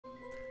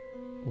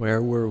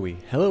Where were we?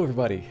 Hello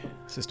everybody,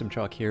 System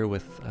Chalk here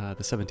with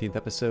the 17th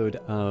episode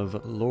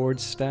of Lord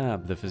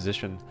Stabbe, the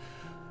Physician.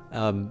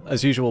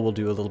 As usual, we'll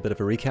do a little bit of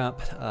a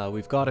recap.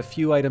 We've got a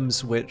few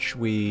items which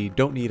we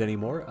don't need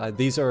anymore.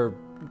 These are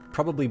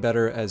probably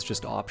better as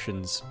just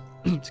options,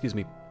 excuse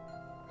me,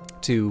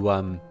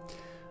 to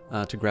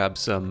grab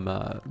some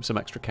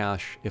extra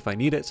cash if I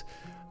need it.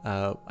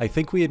 I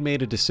think we had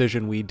made a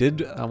decision. We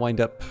did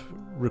wind up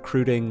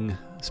recruiting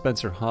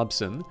Spencer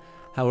Hobson.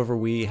 However,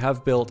 we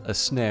have built a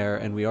snare,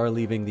 and we are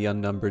leaving the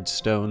unnumbered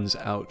stones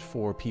out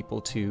for people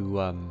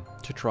to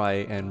try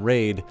and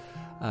raid.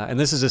 And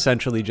this is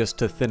essentially just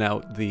to thin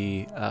out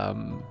the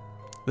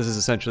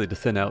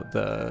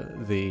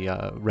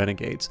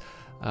renegades.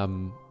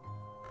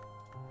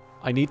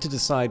 I need to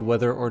decide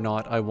whether or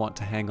not I want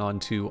to hang on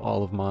to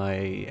all of my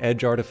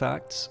edge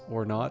artifacts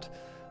or not.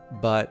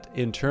 But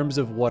in terms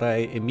of what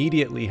I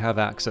immediately have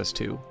access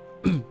to,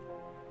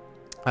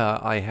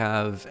 I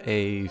have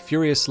a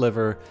Furious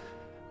Sliver.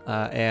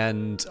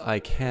 And I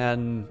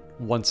can,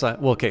 once I,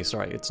 well, okay,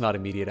 sorry, it's not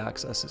immediate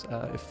access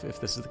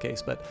if this is the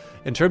case, but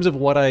in terms of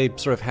what I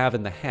sort of have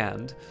in the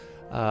hand,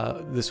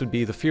 this would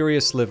be the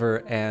Furious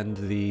Sliver and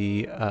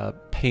the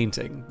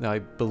painting. Now, I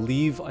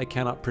believe I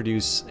cannot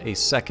produce a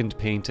second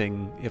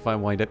painting if I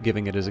wind up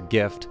giving it as a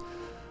gift,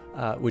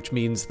 which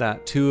means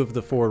that 2 of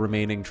the 4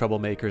 remaining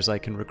troublemakers I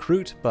can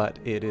recruit, but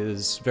it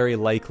is very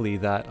likely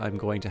that I'm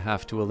going to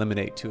have to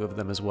eliminate 2 of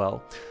them as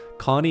well.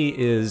 Connie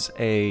is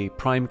a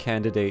prime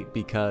candidate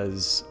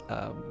because,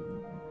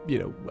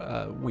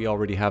 we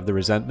already have the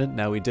resentment.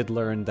 Now, we did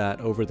learn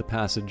that over the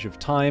passage of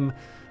time,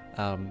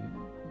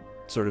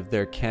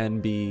 there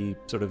can be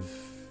sort of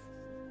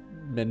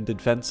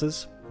mended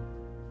fences,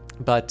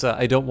 but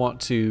I don't want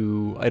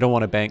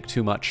to bank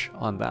too much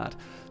on that.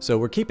 So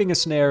we're keeping a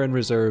snare in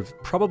reserve.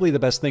 Probably the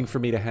best thing for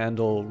me to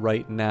handle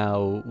right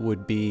now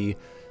would be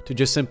to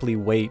just simply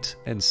wait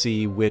and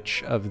see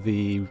which of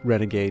the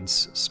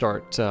renegades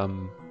start.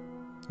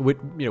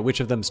 Which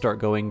of them start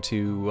going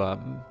to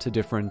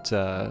different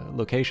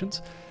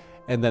locations,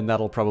 and then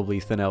that'll probably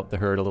thin out the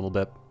herd a little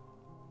bit.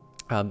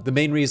 The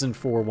main reason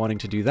for wanting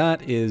to do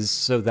that is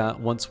so that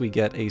once we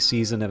get a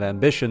season of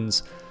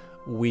ambitions,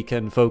 we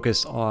can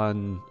focus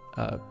on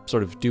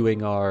sort of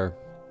doing our,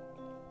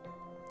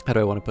 how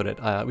do I want to put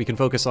it? We can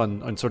focus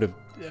on sort of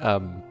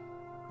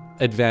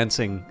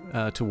advancing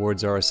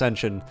towards our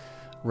ascension,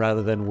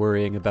 rather than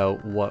worrying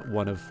about what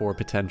one of 4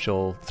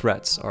 potential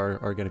threats are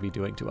going to be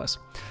doing to us.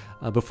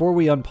 Before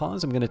we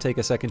unpause, I'm going to take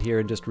a second here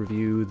and just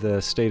review the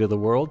state of the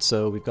world.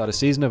 So we've got a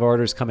Season of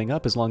Ardors coming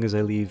up. As long as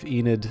I leave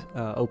Enid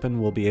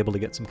open, we'll be able to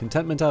get some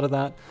contentment out of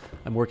that.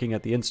 I'm working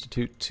at the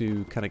Institute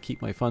to kind of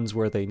keep my funds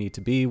where they need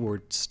to be.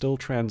 We're still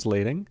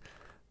translating.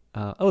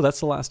 Oh,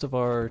 that's the last of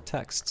our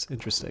texts.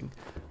 Interesting.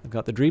 I've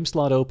got the dream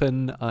slot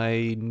open.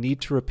 I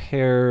need to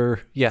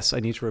repair... Yes,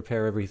 I need to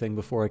repair everything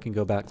before I can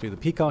go back through the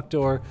Peacock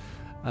Door.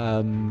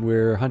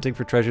 We're hunting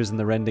for treasures in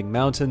the Rending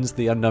Mountains.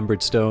 The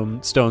unnumbered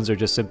stones are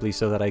just simply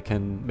so that I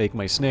can make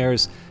my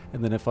snares.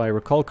 And then if I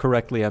recall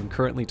correctly, I'm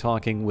currently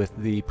talking with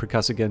the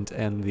Percussagant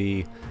and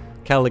the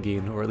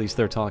Callagine, or at least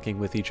they're talking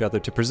with each other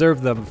to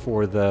preserve them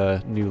for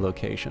the new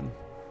location.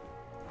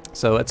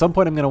 So at some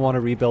point I'm going to want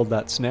to rebuild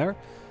that snare,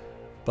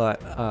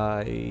 but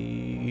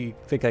I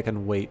think I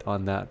can wait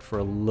on that for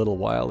a little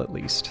while at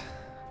least.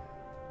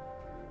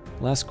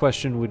 Last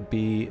question would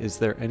be, is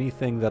there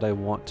anything that I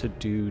want to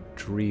do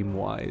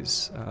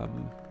dream-wise?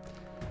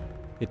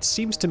 It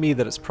seems to me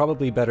that it's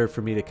probably better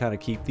for me to kind of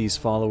keep these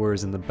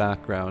followers in the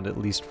background, at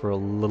least for a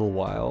little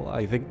while.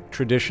 I think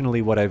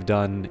traditionally what I've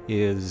done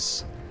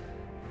is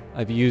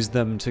I've used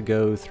them to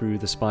go through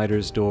the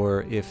spider's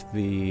door if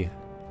the...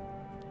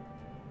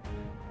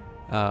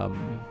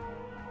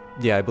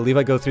 yeah, I believe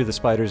I go through the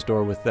spider's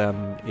door with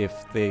them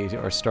if they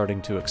are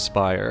starting to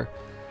expire.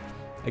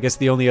 I guess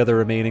the only other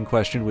remaining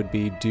question would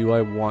be, do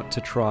I want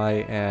to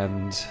try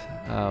and,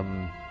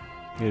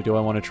 do I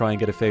want to try and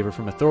get a favor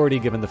from authority,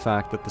 given the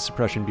fact that the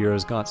Suppression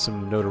Bureau's got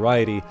some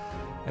notoriety?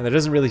 And there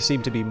doesn't really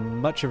seem to be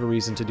much of a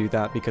reason to do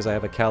that because I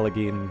have a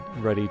Callagine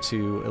ready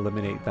to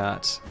eliminate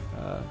that,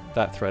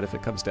 that threat if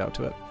it comes down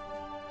to it.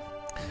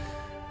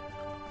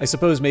 I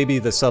suppose maybe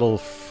the subtle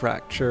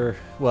fracture,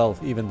 well,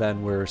 even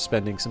then we're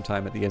spending some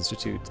time at the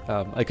Institute.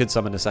 I could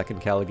summon a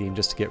second Callagine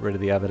just to get rid of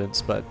the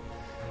evidence, but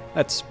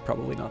that's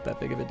probably not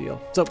that big of a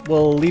deal. So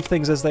we'll leave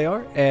things as they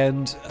are,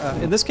 and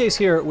in this case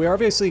here, we're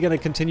obviously going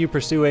to continue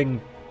pursuing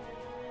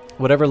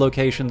whatever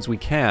locations we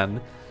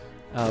can,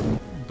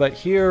 but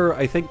here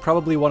I think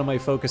probably one of my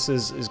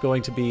focuses is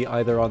going to be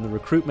either on the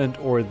recruitment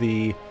or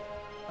the,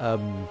 I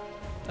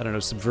don't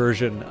know,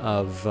 subversion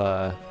of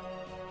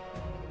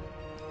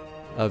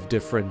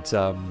different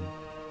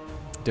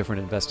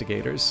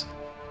investigators.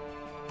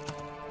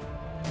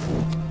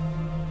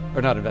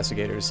 Or not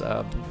investigators,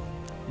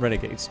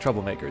 renegades,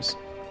 troublemakers.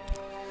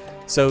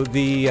 So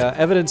the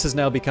evidence has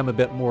now become a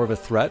bit more of a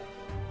threat.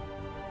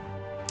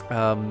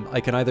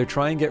 I can either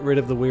try and get rid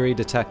of the weary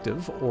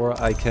detective, or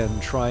I can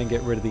try and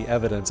get rid of the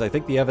evidence. I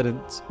think the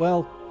evidence...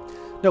 Well,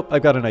 nope,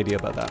 I've got an idea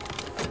about that.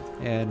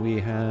 and we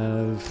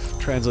have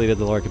translated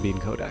the Larkabine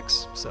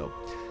Codex. So,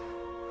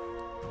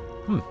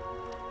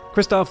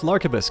 Christoph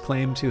Larkabus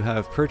claimed to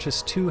have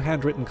purchased 2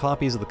 handwritten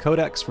copies of the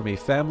Codex from a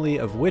family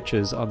of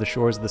witches on the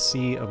shores of the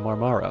Sea of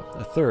Marmara.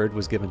 A third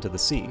was given to the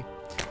sea.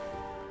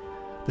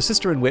 The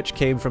sister and witch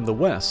came from the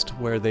west,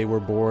 where they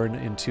were born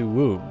in 2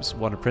 wombs,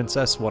 one a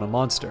princess, one a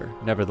monster.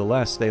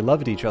 Nevertheless, they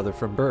loved each other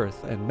from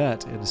birth and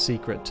met in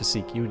secret to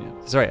seek union.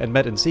 So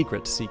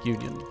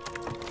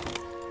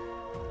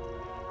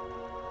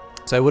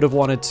I would have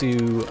wanted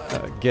to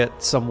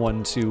get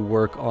someone to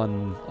work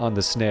on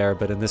the snare,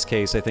 but in this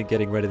case, I think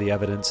getting rid of the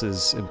evidence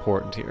is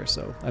important here.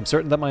 So I'm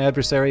certain that my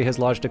adversary has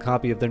lodged a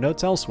copy of their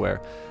notes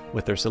elsewhere,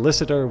 with their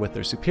solicitor, with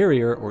their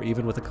superior, or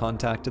even with a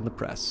contact in the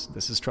press.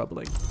 This is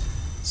troubling.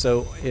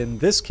 So in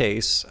this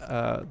case,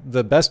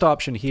 the best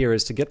option here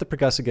is to get the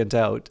percussagant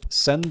out,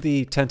 send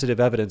the tentative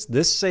evidence.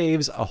 This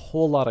saves a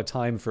whole lot of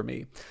time for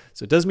me.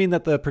 So it does mean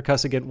that the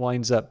percussagant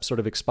winds up sort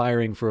of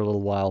expiring for a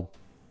little while,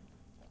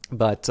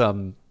 but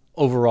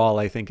overall,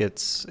 I think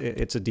it's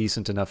a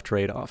decent enough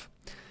trade-off.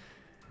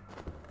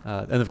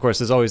 And of course,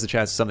 there's always the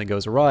chance something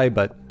goes awry,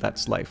 but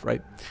that's life,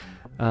 right?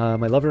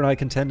 My lover and I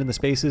contend in the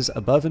spaces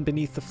above and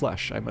beneath the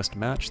flesh. I must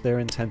match their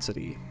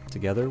intensity.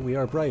 Together we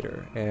are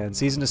brighter. And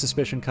Season of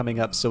Suspicion coming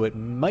up, so it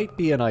might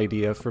be an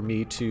idea for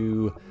me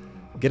to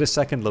get a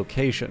second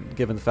location,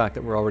 given the fact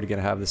that we're already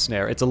going to have the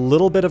snare. It's a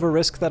little bit of a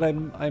risk that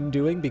I'm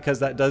doing, because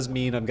that does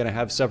mean I'm going to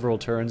have several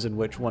turns in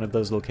which one of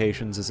those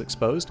locations is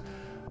exposed.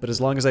 But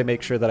as long as I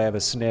make sure that I have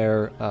a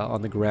snare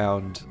on the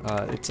ground,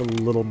 it's a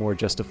little more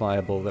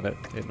justifiable than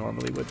it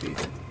normally would be.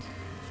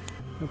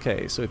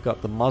 Okay, so we've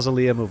got the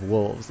Mausoleum of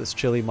Wolves. This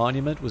chilly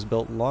monument was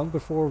built long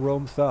before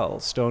Rome fell.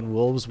 Stone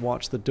wolves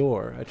watch the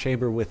door. A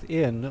chamber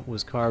within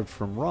was carved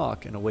from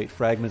rock and await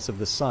fragments of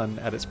the sun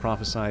at its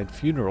prophesied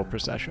funeral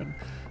procession.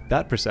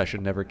 That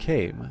procession never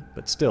came,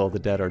 but still the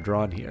dead are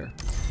drawn here.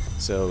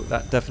 So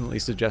that definitely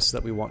suggests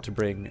that we want to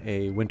bring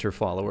a winter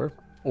follower,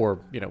 or,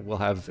 you know, we'll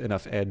have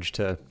enough edge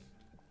to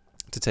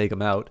take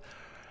him out.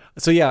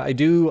 So yeah, I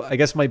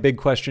guess my big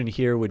question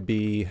here would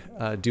be,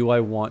 do I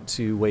want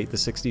to wait the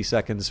 60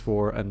 seconds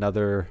for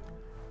another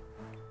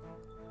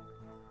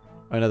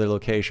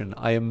location?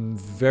 I am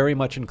very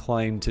much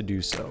inclined to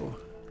do so.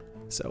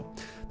 So,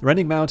 the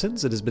Rending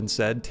Mountains, it has been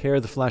said,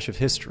 tear the flesh of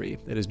history.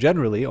 It has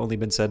generally only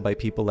been said by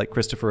people like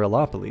Christopher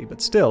Elopoli,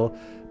 but still,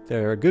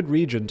 they're a good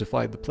region to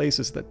find the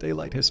places that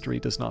daylight history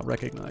does not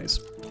recognize.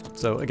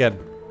 So again,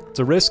 it's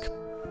a risk,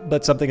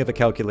 but something of a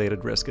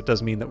calculated risk. It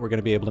does mean that we're going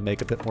to be able to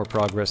make a bit more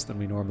progress than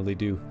we normally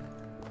do.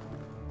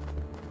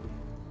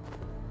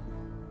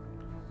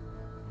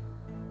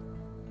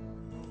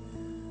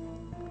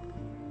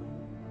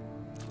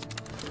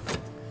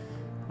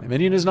 My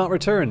minion is not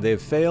returned. They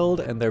have failed,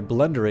 and their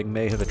blundering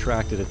may have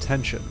attracted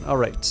attention.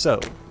 Alright,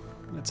 so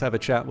let's have a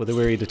chat with the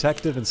weary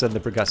detective and send the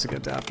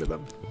percussagant after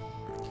them.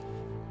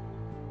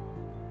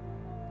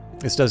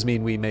 This does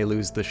mean we may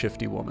lose the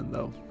shifty woman,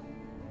 though.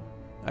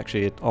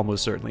 Actually, it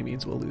almost certainly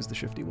means we'll lose the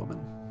shifty woman.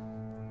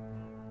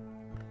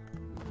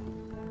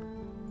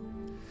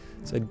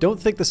 So I don't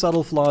think the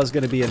subtle flaw is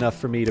going to be enough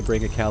for me to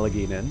bring a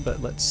Callagine in, but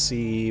let's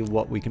see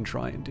what we can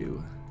try and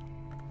do.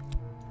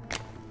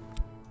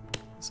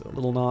 So a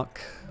little knock.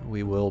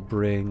 We will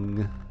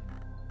bring,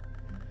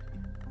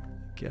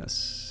 I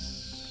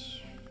guess,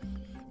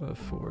 a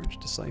Forged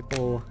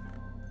Disciple.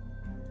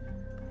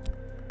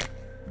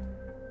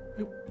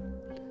 Oop.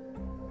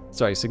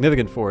 Sorry,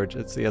 Significant Forge.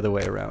 It's the other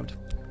way around.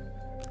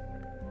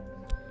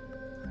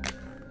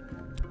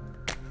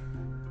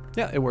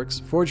 Yeah, it works.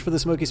 Forge for the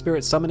Smoky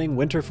Spirit, summoning,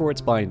 winter for its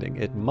binding.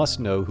 It must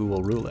know who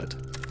will rule it.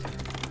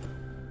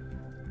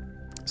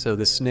 So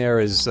the snare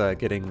is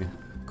getting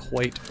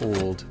quite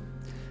old.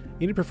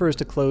 Enid prefers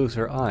to close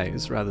her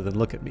eyes rather than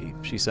look at me.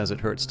 She says it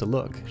hurts to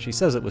look. She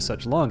says it with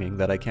such longing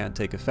that I can't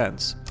take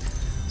offense.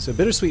 So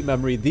Bittersweet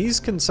Memory, these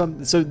can so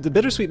the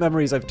Bittersweet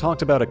Memories I've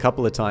talked about a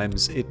couple of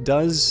times.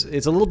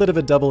 It's a little bit of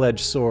a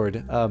double-edged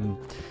sword.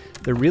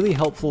 They're really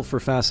helpful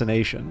for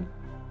fascination,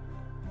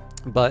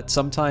 but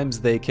sometimes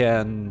they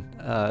can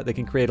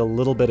create a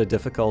little bit of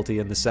difficulty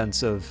in the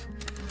sense of,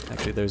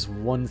 actually there's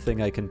one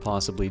thing I can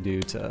possibly do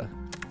to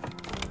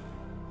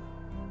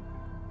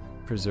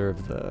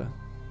preserve the...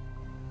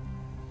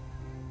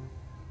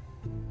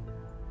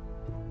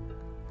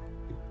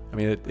 I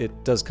mean,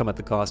 it does come at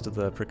the cost of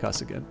the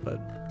percussagant, but...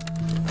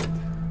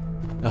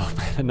 Oh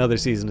man, another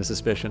Season of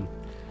Suspicion.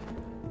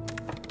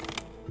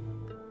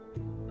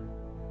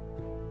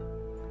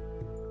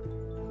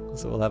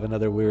 So we'll have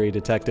another weary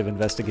detective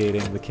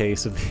investigating the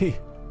case of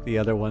the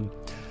other one.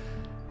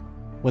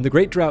 When the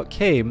Great Drought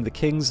came, the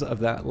kings of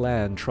that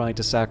land tried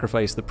to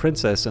sacrifice the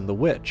princess and the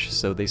witch,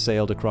 so they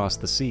sailed across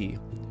the sea.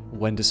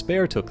 When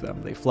despair took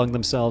them, they flung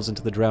themselves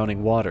into the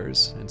drowning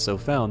waters, and so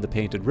found the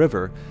Painted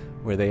River,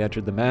 where they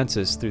entered the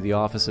Mansis through the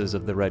offices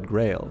of the Red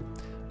Grail.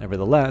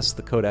 Nevertheless,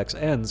 the Codex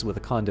ends with a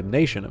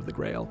condemnation of the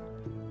Grail.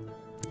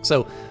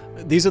 So,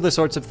 these are the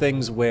sorts of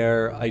things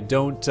where I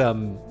don't...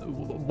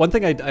 one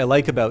thing I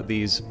like about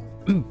these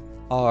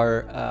are,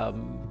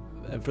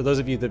 and for those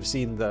of you that have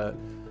seen the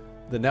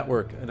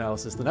network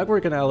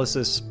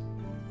analysis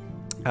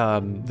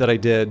that I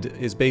did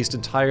is based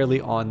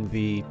entirely on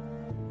the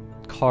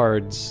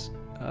cards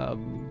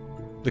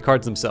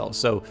themselves.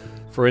 So,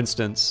 for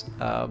instance,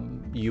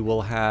 you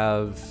will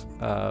have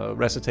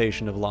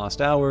Recitation of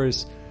Lost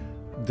Hours.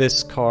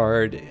 This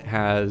card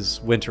has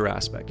Winter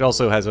aspect. It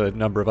also has a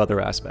number of other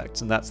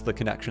aspects, and that's the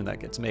connection that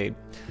gets made.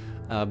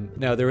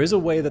 Now, there is a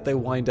way that they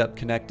wind up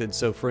connected.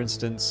 So, for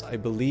instance, I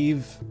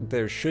believe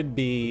there should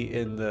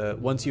be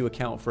once you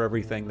account for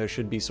everything, there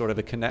should be sort of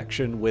a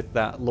connection with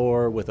that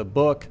lore, with a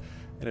book.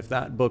 And if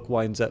that book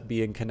winds up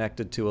being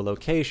connected to a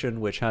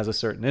location which has a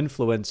certain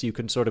influence, you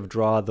can sort of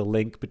draw the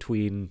link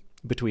between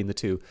the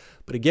two.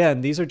 But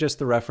again, these are just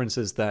the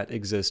references that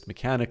exist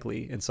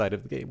mechanically inside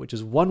of the game, which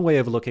is one way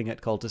of looking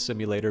at Cultist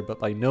Simulator, but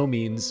by no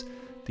means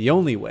the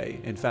only way.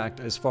 In fact,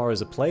 as far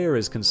as a player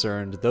is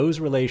concerned, those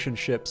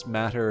relationships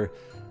matter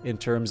in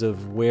terms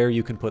of where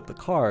you can put the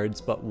cards,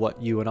 but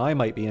what you and I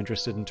might be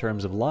interested in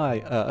terms of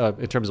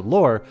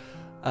lore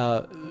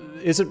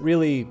isn't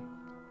really.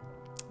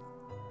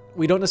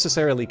 We don't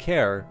necessarily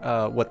care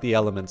what the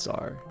elements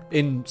are.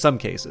 In some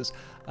cases,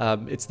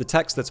 it's the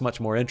text that's much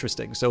more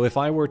interesting. So if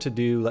I were to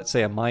do, let's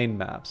say, a mind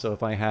map, so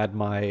if I had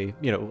my,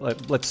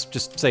 let's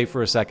just say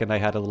for a second I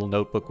had a little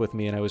notebook with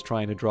me and I was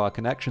trying to draw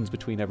connections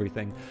between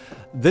everything,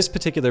 this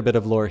particular bit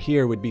of lore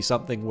here would be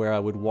something where I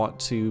would want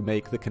to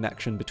make the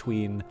connection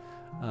between,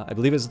 I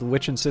believe it's the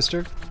Witch and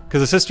Sister, because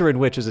the Sister and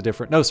Witch is a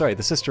different, no, sorry,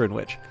 the Sister and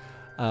Witch.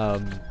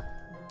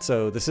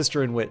 So the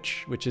Sister and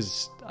Witch, which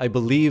is, I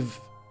believe,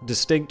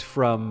 distinct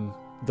from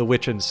the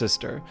Witch and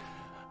Sister.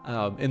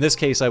 In this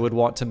case, I would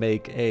want to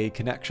make a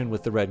connection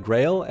with the Red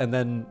Grail, and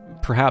then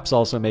perhaps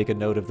also make a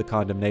note of the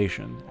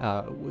condemnation.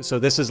 So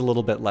this is a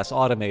little bit less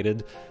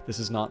automated. This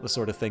is not the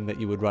sort of thing that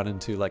you would run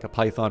into like a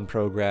Python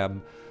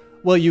program.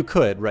 Well, you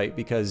could, right?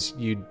 Because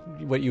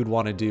what you'd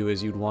want to do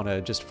is you'd want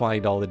to just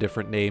find all the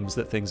different names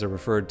that things are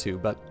referred to.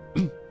 But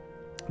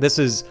this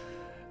is,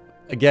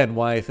 again,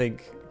 why I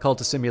think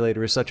Cultist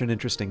Simulator is such an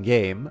interesting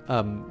game.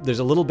 There's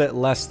a little bit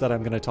less that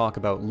I'm going to talk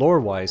about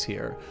lore-wise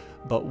here,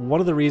 but one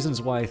of the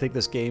reasons why I think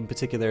this game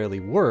particularly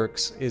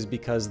works is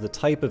because the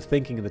type of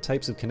thinking and the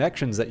types of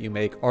connections that you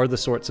make are the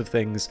sorts of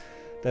things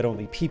that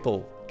only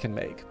people can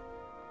make.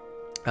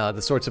 The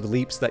sorts of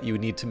leaps that you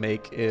need to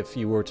make if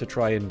you were to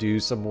try and do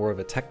some more of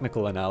a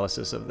technical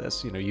analysis of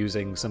this,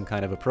 using some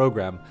kind of a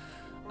program.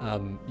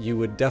 You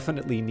would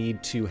definitely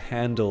need to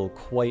handle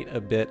quite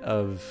a bit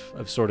of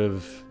sort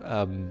of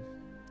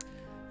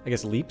I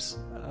guess leaps,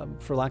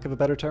 for lack of a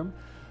better term.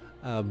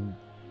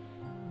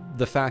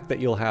 The fact that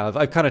you'll have,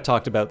 I've kind of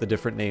talked about the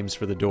different names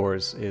for the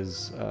doors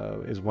is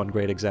one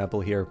great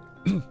example here.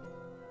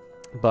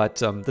 But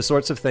the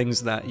sorts of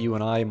things that you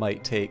and I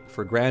might take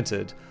for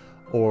granted,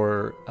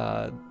 or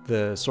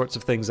the sorts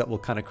of things that will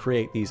kind of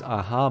create these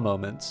aha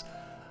moments,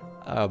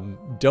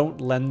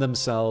 don't lend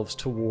themselves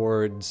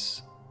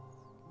towards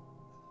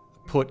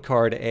put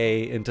card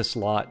A into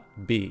slot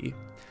B.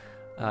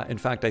 In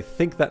fact, I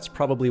think that's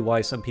probably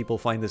why some people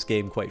find this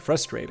game quite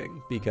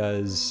frustrating,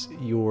 because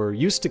you're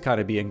used to kind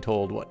of being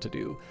told what to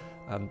do.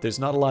 There's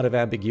not a lot of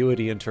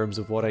ambiguity in terms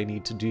of what I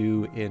need to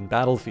do in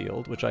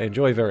Battlefield, which I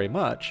enjoy very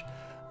much.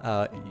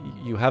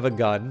 You have a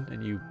gun,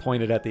 and you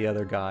point it at the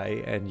other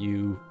guy, and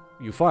you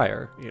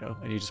fire,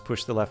 and you just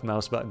push the left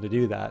mouse button to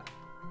do that.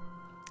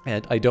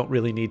 And I don't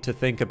really need to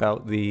think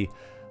about the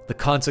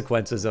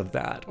consequences of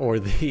that, or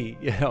the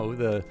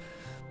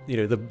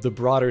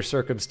broader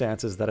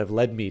circumstances that have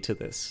led me to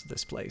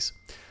this place.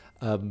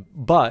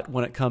 But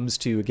when it comes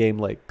to a game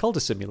like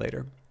Cultist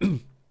Simulator,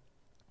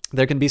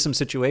 there can be some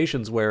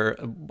situations where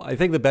I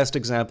think the best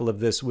example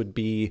of this would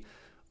be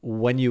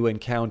when you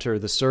encounter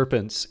the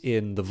serpents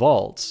in the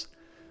vaults.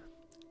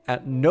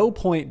 At no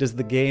point does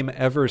the game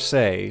ever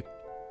say,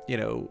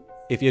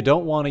 if you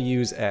don't want to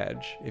use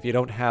edge, if you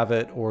don't have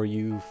it, or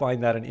you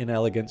find that an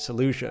inelegant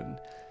solution,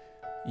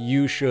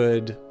 you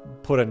should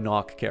put a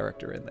knock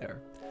character in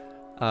there.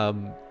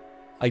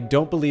 I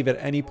don't believe at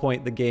any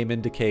point the game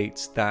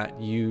indicates that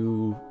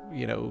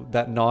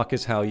that knock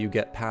is how you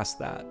get past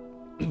that.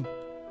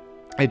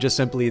 It just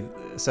simply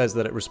says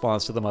that it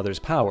responds to the mother's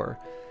power.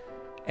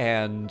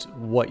 And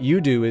what you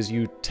do is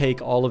you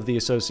take all of the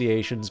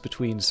associations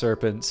between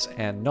serpents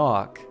and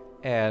knock,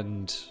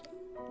 and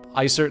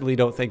I certainly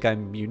don't think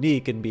I'm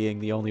unique in being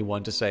the only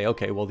one to say,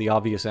 okay, well, the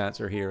obvious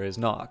answer here is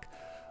knock.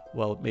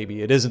 Well,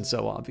 maybe it isn't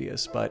so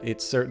obvious, but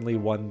it's certainly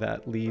one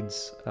that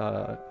leads,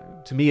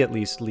 to me at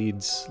least,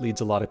 leads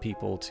a lot of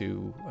people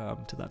to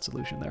that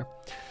solution there.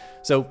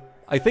 So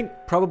I think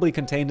probably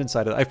contained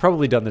inside of, I've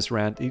probably done this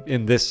rant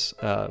in this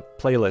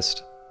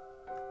playlist,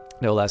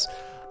 no less.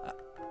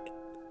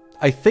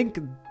 I think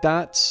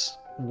that's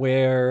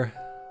where,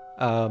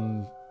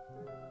 the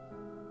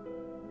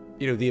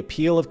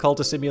appeal of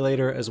Cultist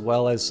Simulator, as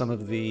well as some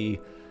of the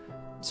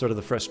sort of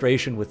the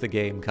frustration with the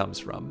game, comes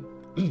from.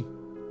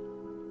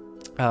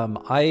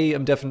 I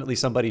am definitely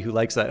somebody who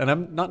likes that, and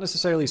I'm not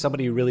necessarily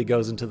somebody who really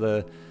goes into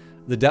the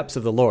depths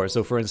of the lore.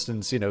 So, for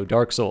instance,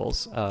 Dark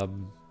Souls.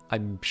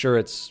 I'm sure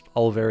it's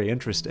all very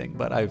interesting,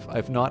 but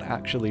I've not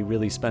actually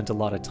really spent a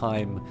lot of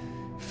time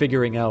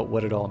figuring out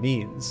what it all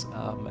means.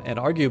 And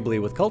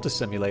arguably with Cultist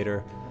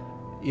Simulator,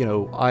 you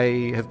know,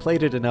 I have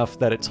played it enough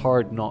that it's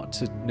hard not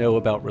to know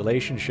about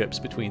relationships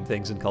between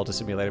things in Cultist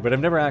Simulator, but I've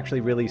never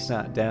actually really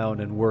sat down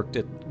and worked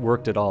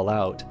it all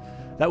out.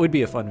 That would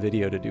be a fun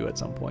video to do at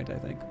some point, I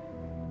think.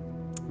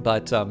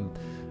 But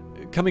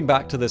coming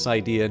back to this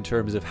idea in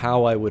terms of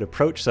how I would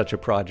approach such a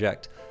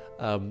project,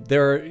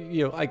 there are,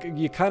 you know,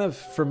 you kind of,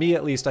 for me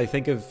at least, I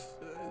think of,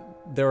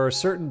 there are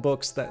certain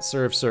books that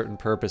serve certain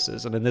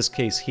purposes, and in this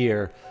case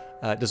here,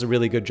 it does a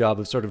really good job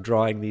of sort of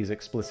drawing these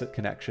explicit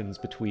connections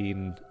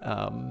between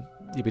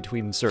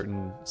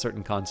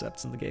certain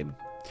concepts in the game.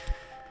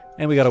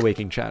 And we got a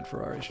waking chat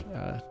for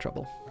our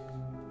trouble.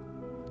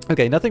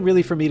 Okay, nothing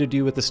really for me to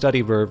do with the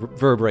study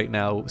verb right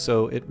now,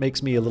 so it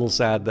makes me a little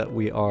sad that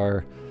we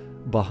are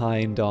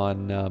behind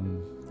on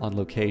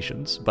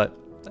locations, but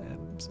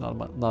it's not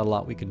a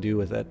lot we can do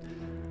with it.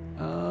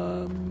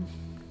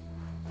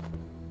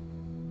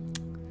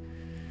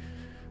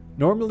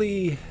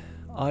 Normally,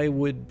 I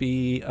would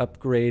be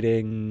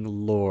upgrading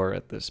lore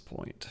at this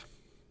point.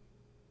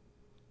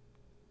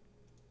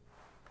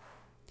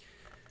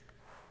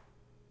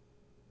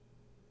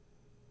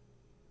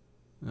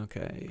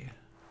 Okay.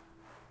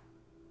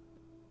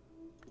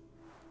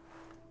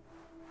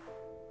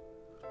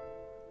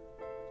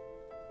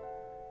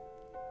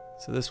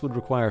 So this would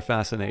require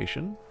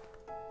fascination.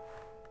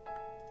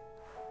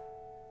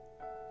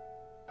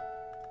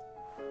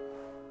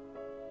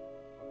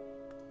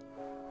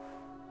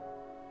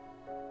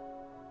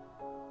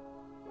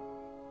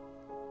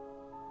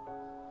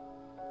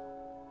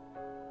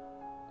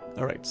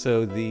 Alright,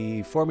 so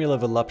the formula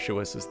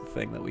voluptuous is the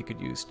thing that we could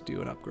use to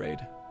do an upgrade.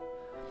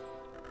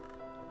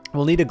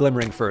 We'll need a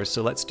glimmering first,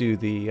 so let's do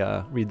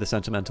the read the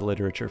sentimental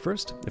literature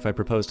first. If I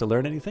propose to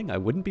learn anything, I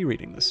wouldn't be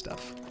reading this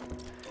stuff.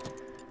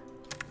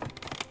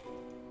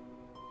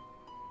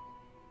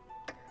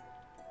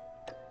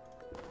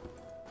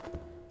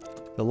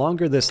 The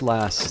longer this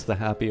lasts, the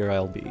happier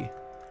I'll be.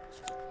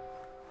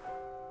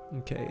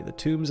 Okay, the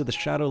Tombs of the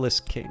Shadowless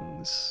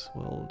Kings.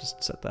 We'll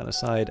just set that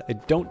aside. I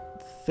don't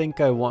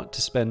think I want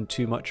to spend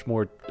too much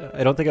more...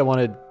 I don't think I want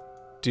to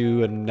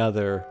do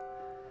another...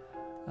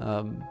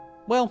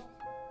 well,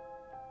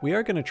 we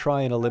are going to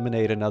try and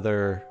eliminate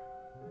another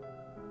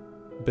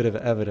bit of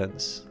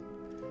evidence.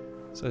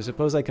 So I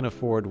suppose I can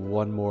afford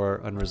one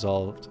more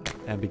unresolved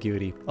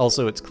ambiguity.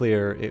 Also, it's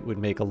clear it would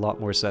make a lot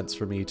more sense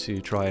for me to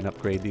try and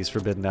upgrade these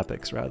forbidden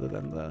epics rather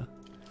than the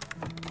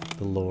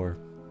lore.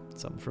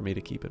 Something for me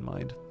to keep in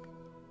mind.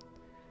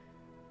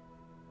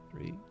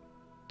 3,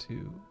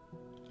 2,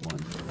 1.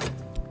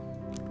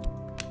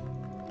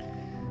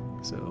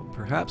 So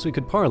perhaps we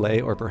could parlay,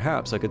 or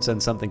perhaps I could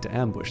send something to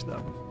ambush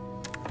them.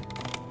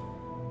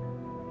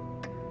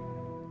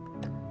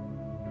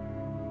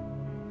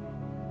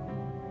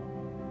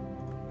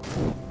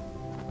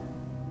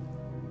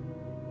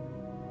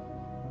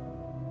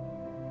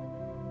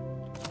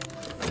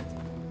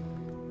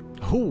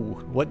 Ooh,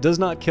 what does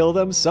not kill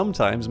them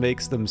sometimes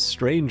makes them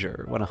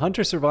stranger. When a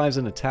hunter survives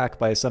an attack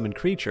by a summoned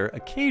creature,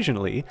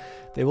 occasionally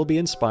they will be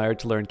inspired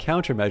to learn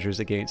countermeasures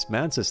against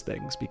Mantis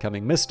things,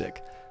 becoming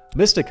mystic.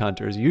 Mystic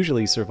hunters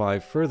usually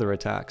survive further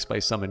attacks by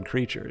summoned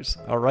creatures.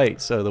 Alright,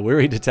 so the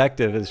weary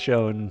detective has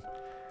shown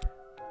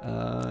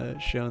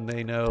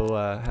they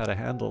know how to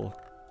handle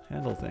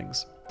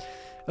things.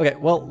 Okay,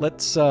 well,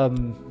 let's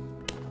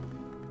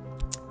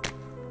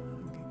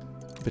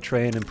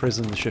betray and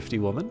imprison the shifty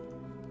woman.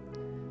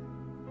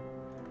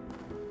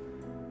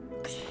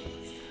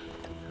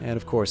 And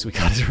of course, we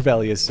got his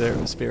rebellious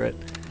spirit.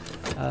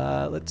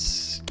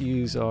 Let's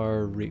use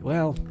our...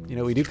 well, you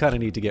know, we do kind of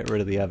need to get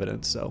rid of the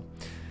evidence, so...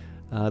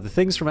 the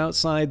things from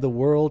outside the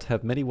world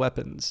have many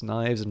weapons.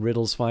 Knives and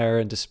riddles, fire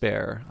and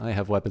despair. I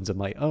have weapons of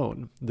my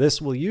own.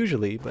 This will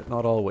usually, but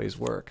not always,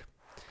 work.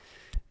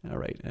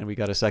 Alright, and we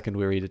got a second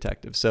weary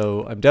detective.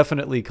 So I'm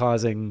definitely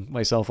causing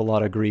myself a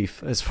lot of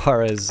grief as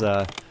far as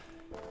the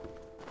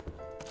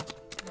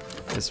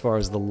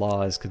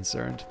law is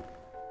concerned.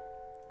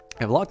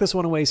 I've locked this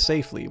one away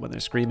safely. When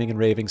their screaming and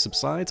raving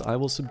subsides, I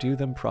will subdue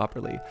them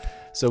properly.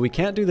 So we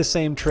can't do the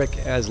same trick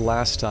as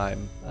last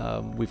time.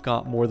 We've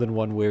got more than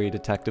one weary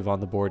detective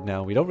on the board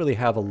now. We don't really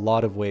have a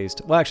lot of ways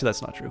to... well, actually,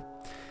 that's not true.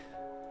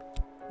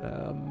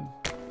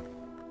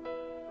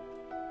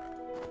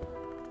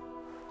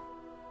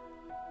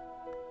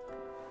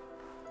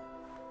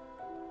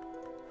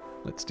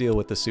 Let's deal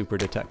with the super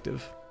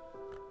detective.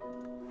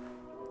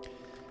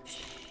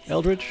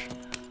 Eldridge,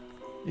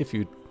 if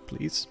you'd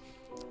please.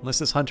 Unless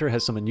this hunter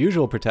has some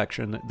unusual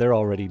protection, they're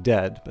already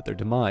dead, but their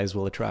demise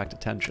will attract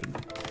attention.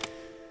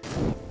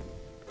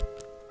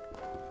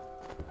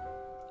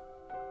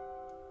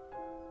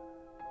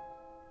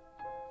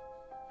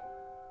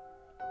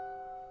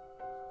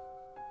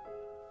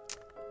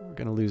 We're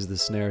gonna lose the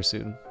snare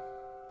soon.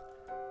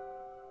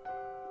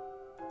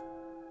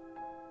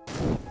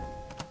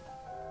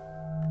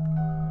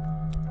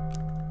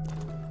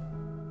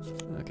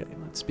 Okay,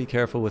 let's be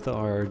careful with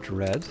our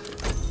dread.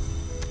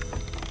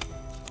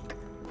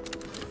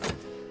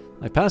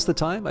 I passed the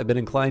time, I've been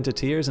inclined to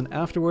tears, and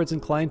afterwards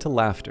inclined to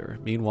laughter.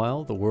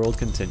 Meanwhile, the world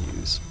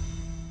continues.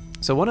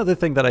 So one other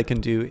thing that I can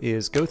do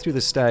is go through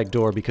the stag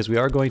door, because we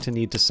are going to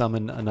need to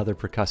summon another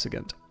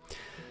percussagant.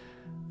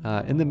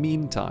 In the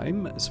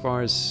meantime, as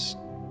far as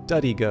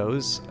study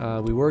goes,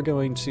 we were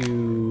going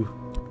to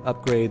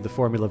upgrade the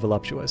formula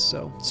voluptuous,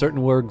 so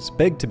certain words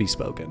beg to be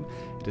spoken.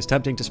 It is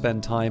tempting to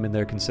spend time in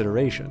their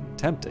consideration.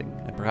 Tempting,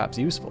 and perhaps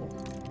useful.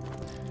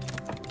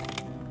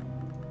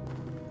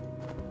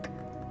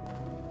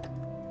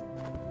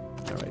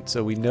 Alright,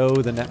 so we know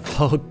the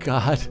oh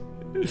god.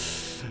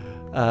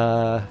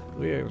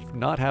 We're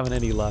not having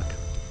any luck.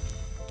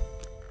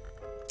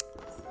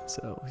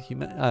 So,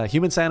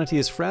 human sanity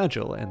is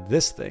fragile, and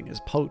this thing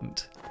is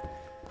potent.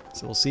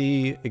 So we'll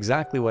see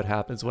exactly what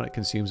happens when it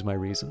consumes my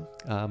reason.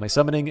 My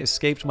summoning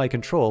escaped my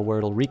control, where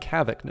it'll wreak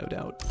havoc, no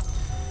doubt.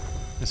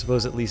 I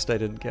suppose at least I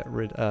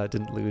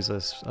didn't lose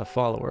a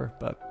follower,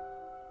 but...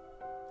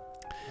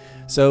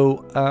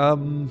 So,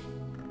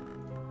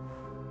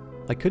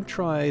 I could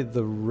try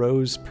the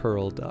rose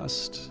pearl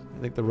dust.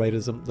 I think the rite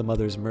of the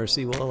Mother's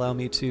Mercy will allow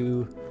me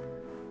to...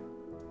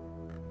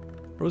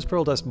 Rose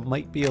pearl dust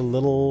might be a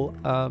little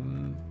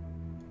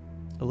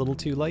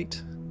too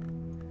light.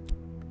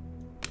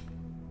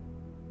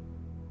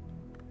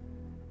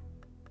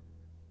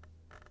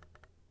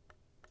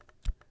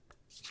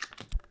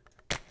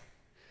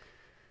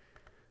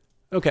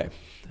 Okay,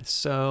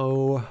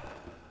 so...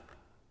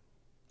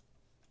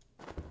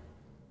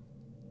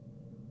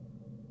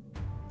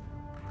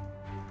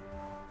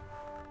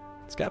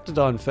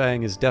 Scaptodon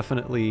Fang is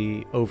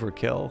definitely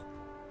overkill.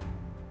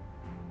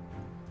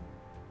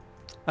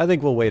 I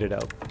think we'll wait it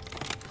out.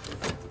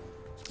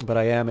 But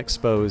I am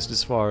exposed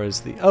as far as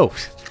the... Oh!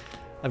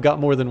 I've got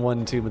more than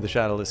one Tomb of the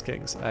Shadowless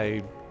Kings.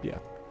 Yeah.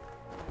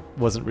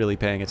 Wasn't really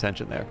paying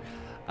attention there.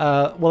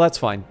 Well, that's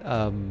fine.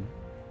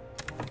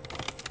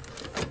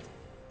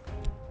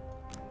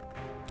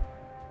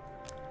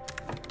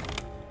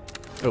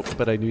 Oh,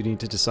 but I do need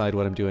to decide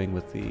what I'm doing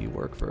with the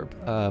work verb.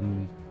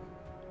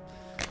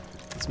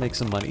 Let's make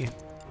some money.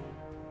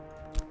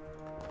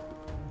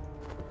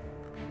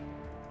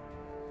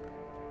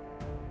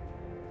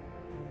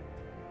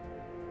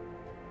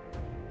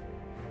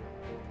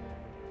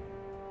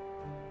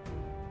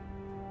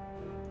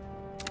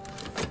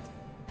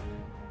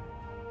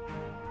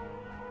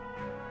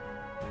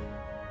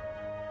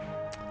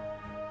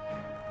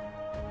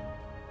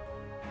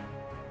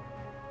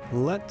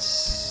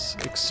 Let's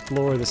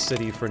explore the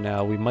city for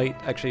now. We might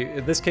actually,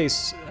 in this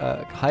case,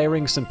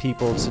 hiring some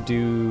people to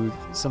do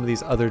some of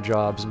these other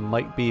jobs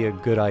might be a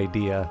good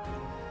idea.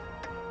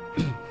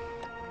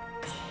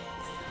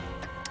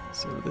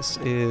 So this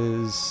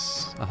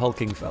is a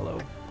hulking fellow.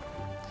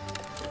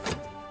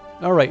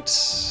 Alright,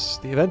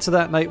 the events of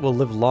that night will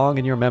live long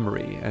in your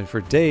memory, and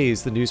for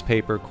days the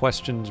newspaper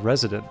questioned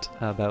residents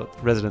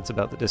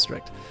about the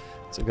district.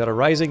 So we've got a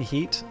rising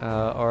heat,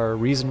 our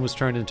reason was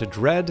turned into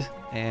dread,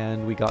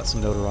 and we got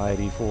some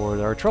notoriety for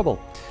our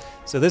trouble.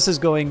 So this is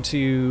going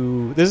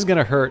to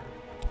hurt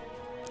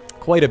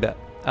quite a bit.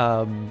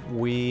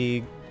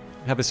 We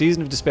have a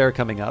season of despair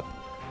coming up.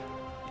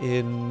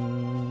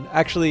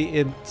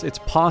 It's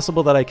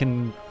possible that I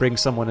can bring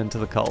someone into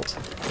the cult.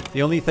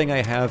 The only thing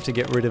I have to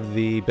get rid of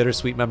the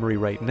bittersweet memory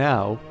right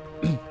now,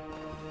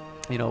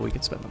 you know, we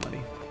can spend the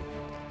money.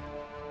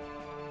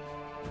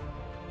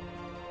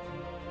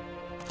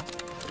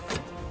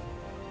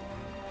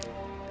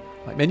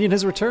 My minion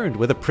has returned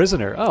with a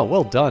prisoner. Oh,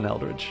 well done,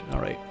 Eldridge. All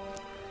right.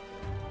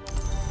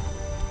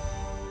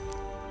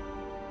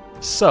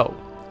 So,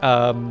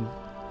 I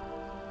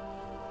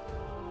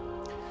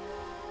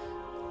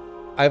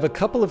have a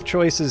couple of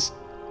choices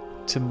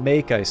to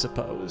make, I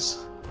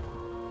suppose.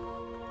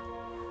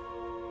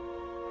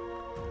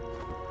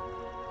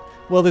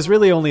 Well, there's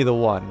really only the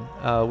one.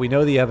 We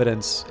know the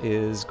evidence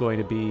is going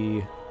to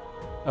be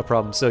a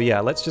problem. So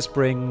yeah, let's just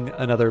bring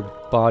another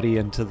body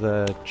into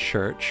the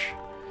church.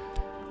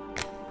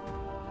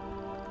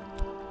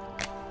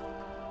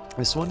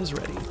 This one is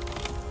ready.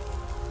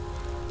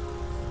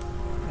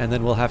 And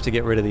then we'll have to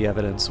get rid of the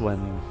evidence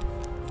when,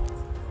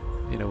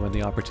 you know, when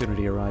the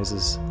opportunity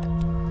arises.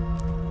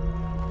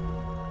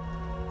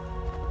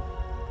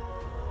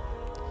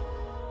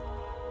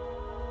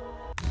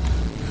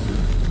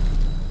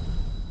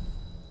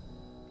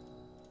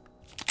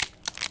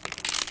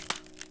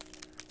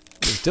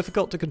 It's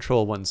difficult to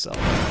control oneself.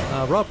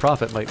 Raw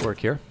profit might work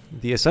here.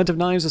 The Ascent of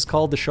Knives is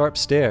called the Sharp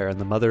Stair and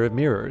the Mother of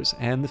Mirrors,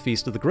 and the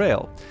Feast of the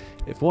Grail.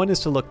 If one is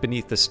to look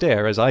beneath the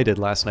stair, as I did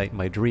last night in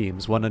my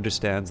dreams, one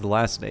understands the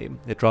last name.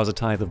 It draws a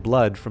tithe of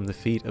blood from the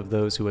feet of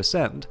those who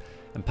ascend.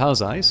 And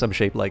Pausai, some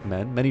shaped like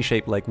men, many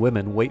shaped like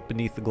women, wait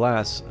beneath the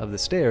glass of the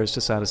stairs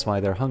to satisfy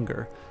their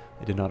hunger.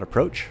 I did not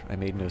approach, I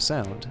made no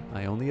sound,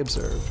 I only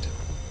observed.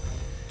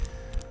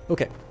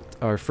 Okay,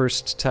 our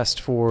first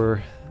test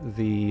for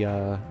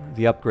the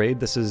upgrade.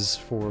 This is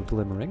for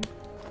Glimmering.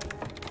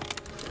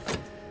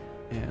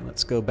 And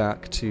let's go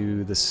back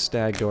to the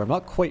stag door. I'm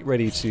not quite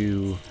ready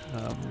to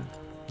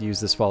use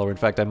this follower. In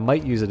fact, I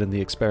might use it in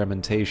the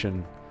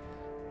experimentation.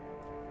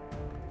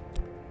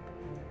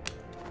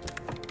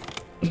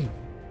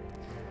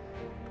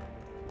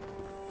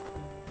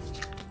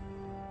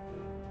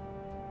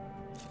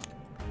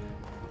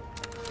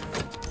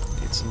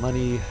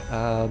 me.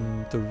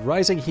 The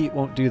rising heat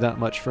won't do that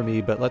much for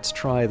me, but let's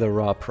try the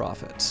raw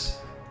profit.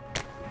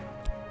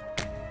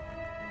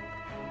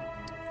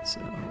 So,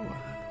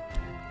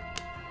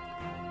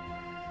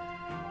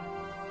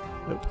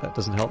 nope, that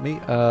doesn't help me.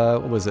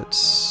 What was it?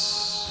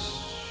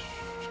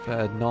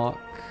 Knock.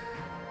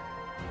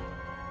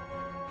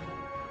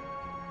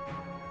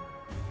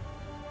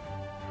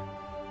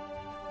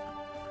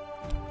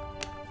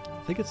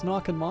 I think it's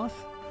knock and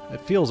moth. It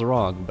feels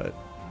wrong, but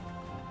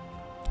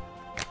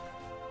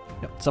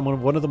yep,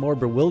 one of the more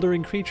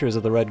bewildering creatures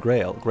of the Red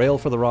Grail. Grail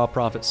for the raw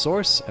profit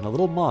source, and a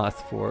little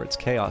moth for its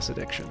chaos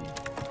addiction.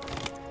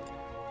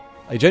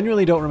 I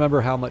genuinely don't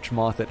remember how much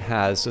moth it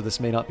has, so this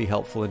may not be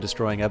helpful in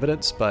destroying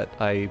evidence, but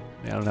I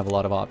don't have a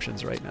lot of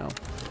options right now.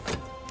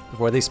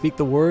 Before they speak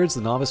the words,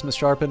 the novice must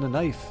sharpen a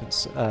knife,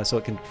 so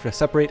it can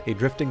separate a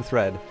drifting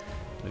thread.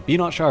 If it be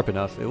not sharp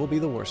enough, it will be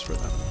the worse for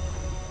them.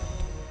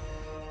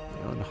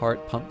 My own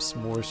heart pumps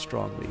more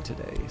strongly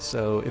today.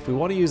 So if we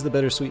want to use the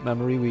bittersweet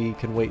memory, we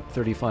can wait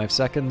 35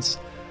 seconds.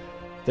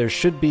 There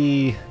should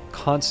be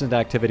constant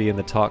activity in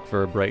the talk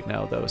verb right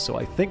now, though, so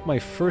I think my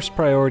first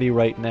priority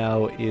right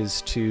now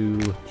is to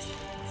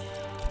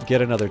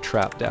get another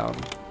trap down.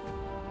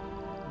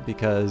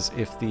 Because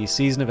if the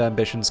Season of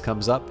Ambitions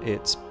comes up,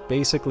 it's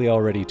basically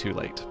already too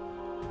late.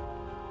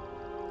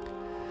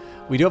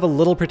 We do have a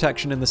little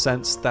protection in the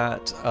sense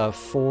that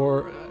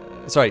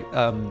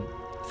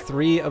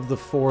 3 of the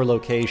 4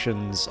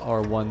 locations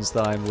are ones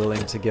that I'm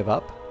willing to give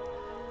up.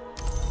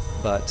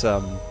 But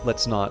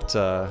let's not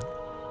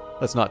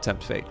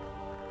tempt fate.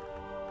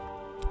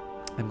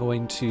 I'm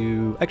going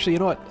to... Actually, you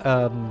know what?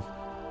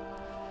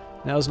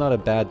 Now's not a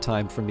bad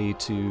time for me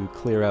to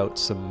clear out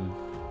some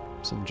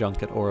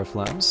junk at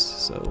Oriflamme's,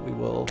 so we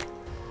will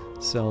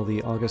sell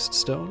the August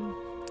Stone.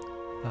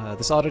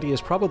 This oddity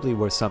is probably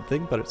worth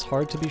something, but it's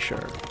hard to be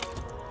sure.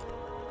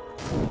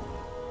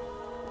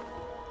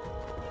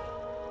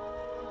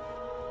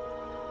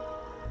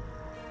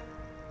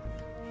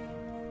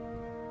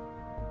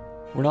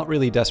 We're not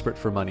really desperate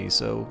for money,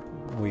 so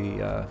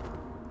I'm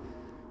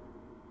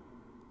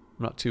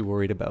not too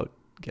worried about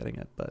getting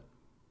it, but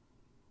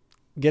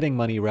getting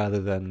money rather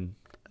than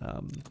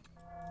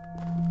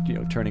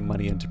turning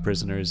money into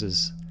prisoners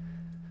is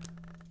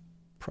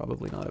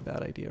probably not a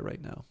bad idea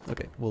right now.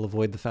 Okay, we'll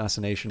avoid the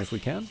fascination if we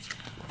can.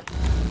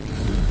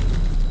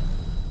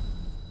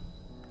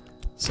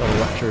 Subtle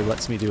Rupture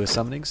lets me do a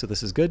summoning, so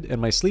this is good. In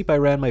my sleep I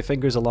ran my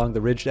fingers along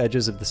the ridged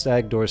edges of the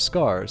stag door's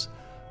scars.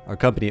 Our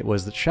company it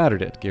was that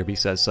shattered it, Gearby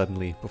says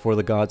suddenly. Before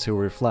the gods who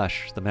were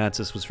flesh, the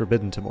mantis was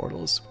forbidden to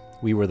mortals.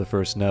 We were the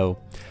first no.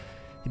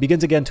 He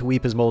begins again to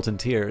weep his molten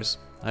tears.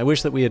 I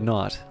wish that we had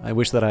not. I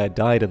wish that I had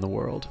died in the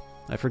world.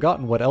 I've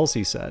forgotten what else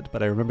he said,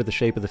 but I remember the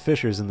shape of the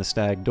fissures in the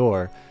stag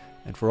door,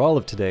 and for all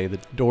of today, the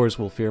doors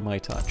will fear my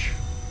touch.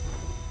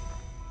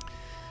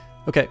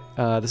 Okay,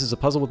 this is a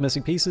puzzle with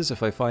missing pieces.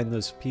 If I find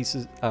those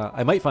pieces,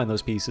 I might find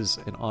those pieces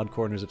in odd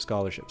corners of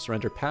scholarship.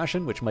 Surrender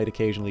passion, which might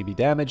occasionally be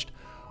damaged,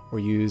 or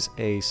use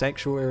a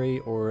sanctuary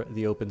or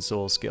the open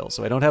soul skill.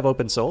 So I don't have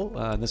open soul.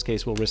 In this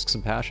case, we'll risk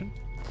some passion.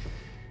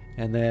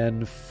 And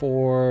then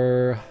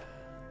for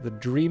the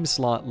dream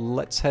slot,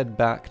 let's head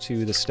back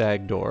to the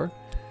stag door.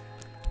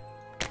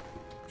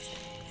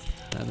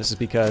 And this is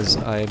because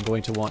I am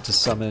going to want to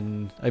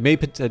summon... I may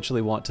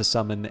potentially want to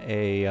summon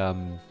a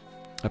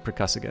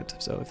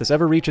percussagant. So if this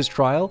ever reaches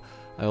trial,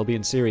 I will be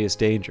in serious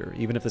danger.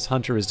 Even if this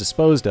hunter is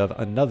disposed of,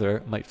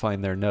 another might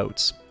find their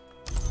notes.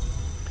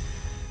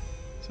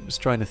 So I'm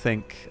just trying to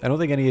think. I don't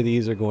think any of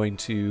these are going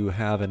to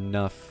have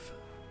enough...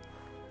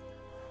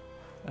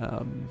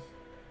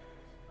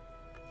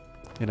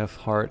 enough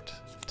heart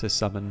to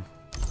summon.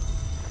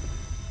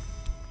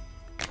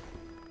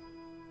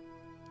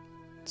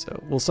 So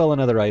we'll sell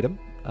another item.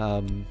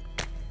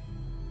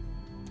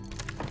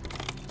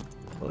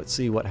 Let's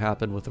see what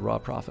happened with the raw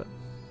profit.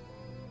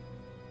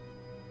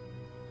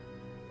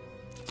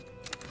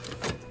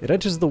 It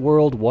enters the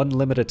world one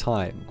limb at a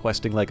time,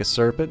 questing like a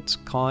serpent,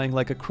 cawing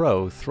like a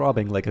crow,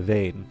 throbbing like a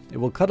vein. It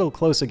will cuddle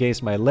close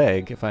against my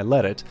leg if I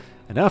let it,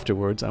 and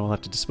afterwards I will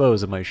have to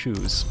dispose of my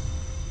shoes.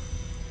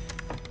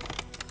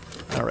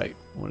 Alright,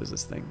 what is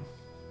this thing?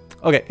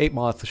 Okay, 8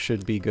 moth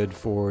should be good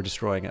for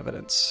destroying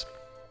evidence.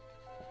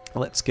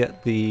 Let's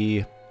get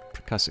the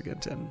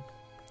percussagant in.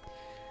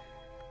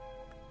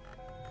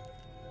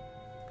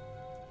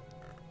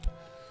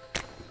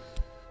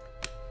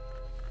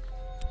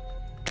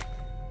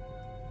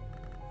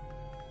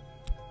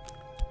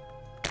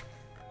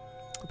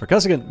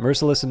 Percussagant,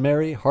 merciless and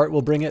merry, heart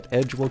will bring it,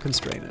 edge will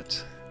constrain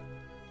it.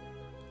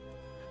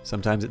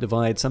 Sometimes it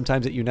divides,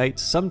 sometimes it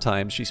unites,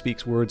 sometimes she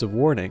speaks words of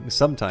warning,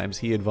 sometimes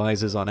he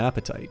advises on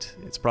appetite.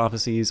 Its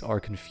prophecies are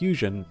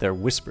confusion, their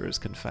whispers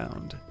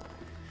confound.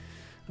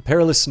 A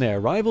perilous snare.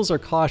 Rivals are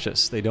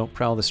cautious, they don't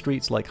prowl the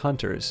streets like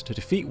hunters. To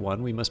defeat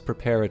one, we must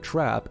prepare a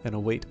trap and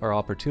await our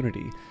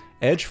opportunity.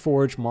 Edge,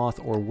 forge, moth,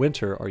 or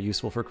winter are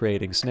useful for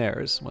creating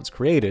snares. Once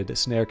created, a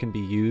snare can be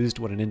used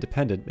when an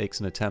independent makes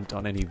an attempt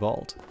on any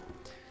vault.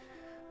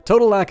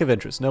 Total lack of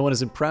interest. No one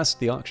is impressed.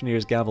 The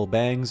auctioneer's gavel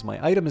bangs.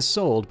 My item is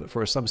sold, but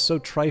for a sum so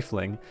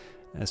trifling,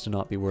 as to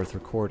not be worth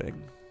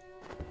recording.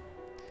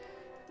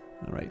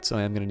 Alright, so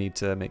I am going to need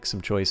to make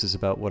some choices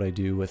about what I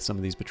do with some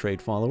of these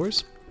betrayed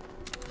followers.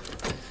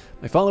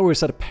 My followers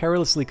set a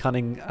perilously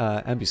cunning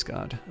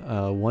ambuscade,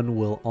 one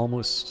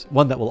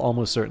that will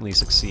almost certainly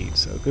succeed.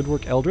 So good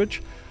work,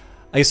 Eldridge.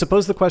 I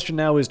suppose the question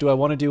now is, do I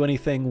want to do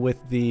anything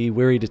with the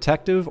weary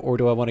detective, or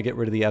do I want to get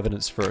rid of the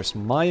evidence first?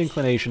 My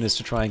inclination is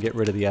to try and get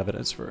rid of the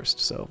evidence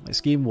first. So my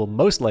scheme will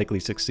most likely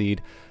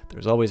succeed.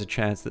 There's always a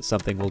chance that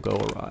something will go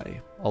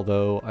awry.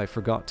 Although I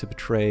forgot to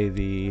betray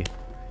the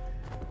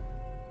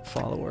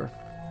follower.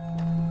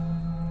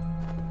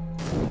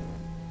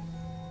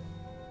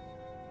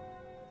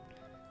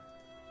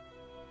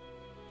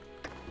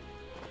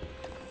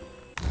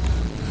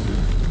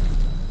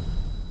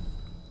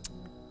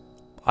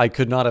 I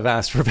could not have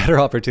asked for a better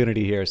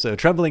opportunity here. So,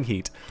 Trembling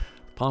Heat.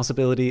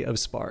 Possibility of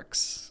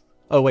sparks.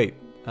 Oh, wait.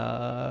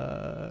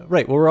 Right,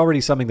 well, we're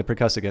already summoning the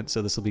percussivant,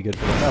 so this will be good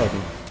for the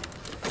paladin.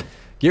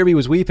 Gearby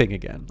was weeping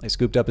again. I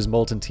scooped up his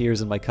molten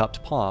tears in my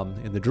cupped palm.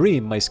 In the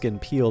dream, my skin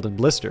peeled and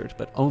blistered,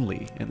 but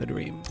only in the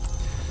dream.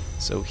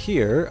 So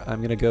here, I'm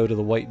going to go to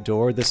the white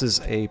door. This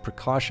is a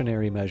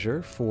precautionary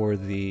measure for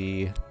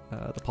the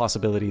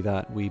possibility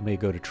that we may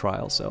go to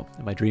trial. So,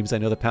 in my dreams, I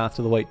know the path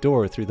to the white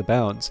door through the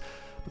bounds.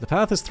 But the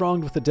path is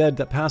thronged with the dead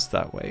that pass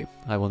that way.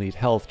 I will need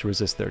health to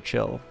resist their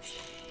chill.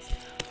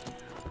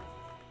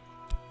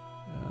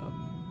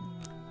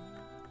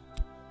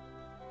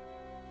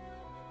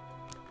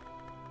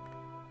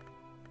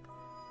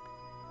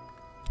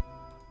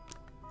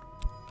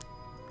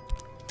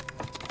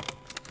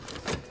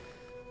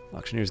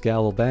 Auctioneer's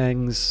Gavel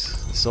bangs,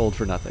 sold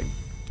for nothing.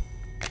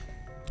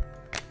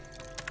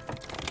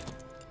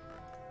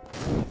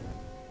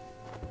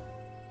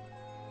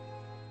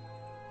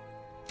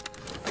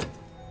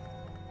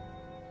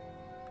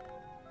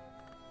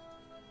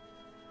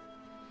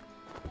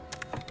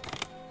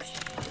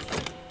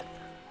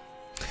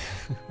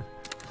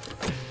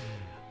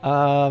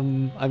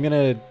 I'm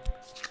gonna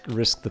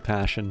risk the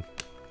passion.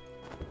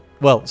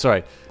 Well,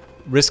 sorry.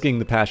 Risking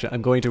the passion.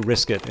 I'm going to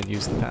risk it and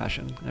use the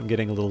passion. I'm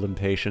getting a little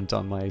impatient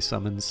on my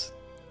summons.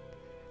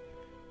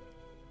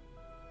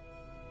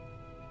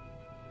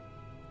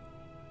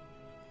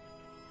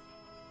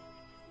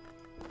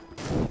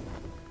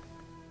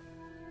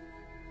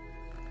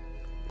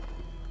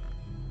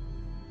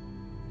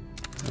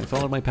 I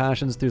followed my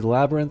passions through the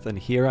labyrinth, and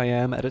here I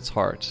am at its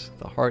heart.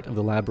 The heart of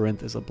the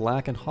labyrinth is a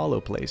black and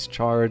hollow place,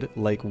 charred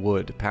like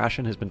wood.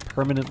 Passion has been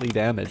permanently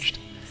damaged.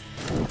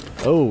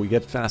 Oh, we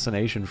get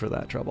fascination for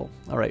that trouble.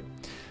 Alright.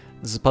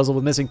 This is a puzzle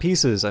with missing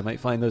pieces. I might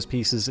find those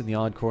pieces in the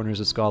odd corners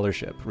of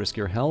scholarship. Risk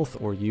your health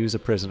or use a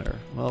prisoner.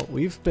 Well,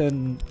 we've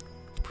been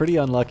pretty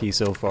unlucky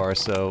so far,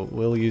 so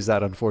we'll use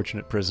that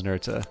unfortunate prisoner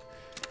to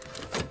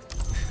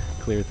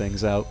clear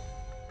things out.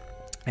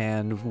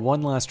 And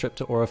one last trip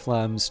to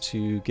Oriflamme's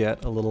to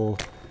get a little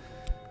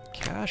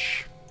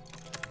cash.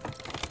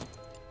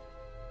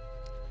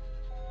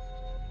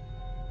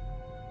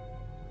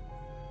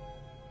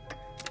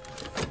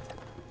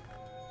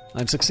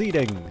 I'm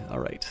succeeding!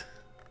 Alright.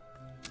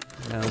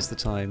 Now's the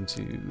time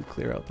to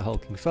clear out the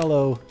hulking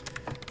fellow,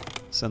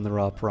 send the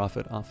raw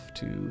prophet off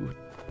to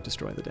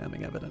destroy the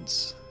damning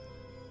evidence.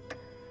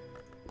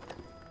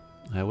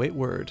 I await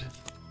word.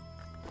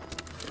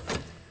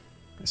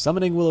 My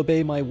summoning will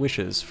obey my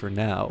wishes for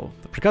now.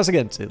 The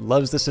percussivant, it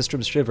loves the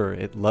Sistrum's shiver,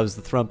 it loves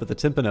the thrum of the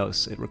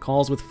tympanos, it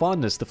recalls with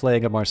fondness the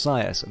flaying of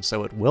Marsyas, and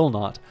so it will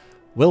not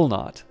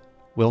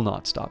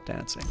stop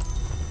dancing.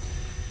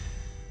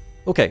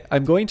 Okay,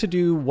 I'm going to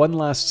do one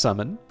last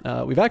summon.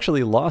 We've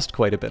actually lost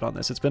quite a bit on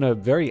this. It's been a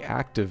very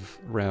active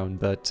round,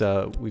 but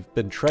we've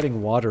been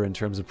treading water in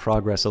terms of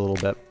progress a little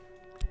bit.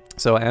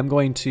 So I am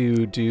going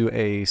to do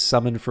a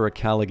summon for a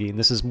Callagine.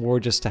 This is more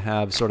just to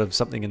have sort of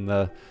something in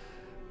the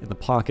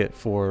pocket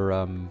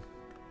for,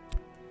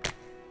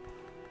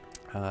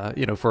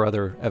 you know, for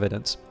other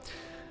evidence.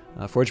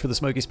 Forge for the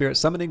Smoky Spirit,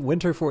 summoning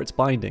winter for its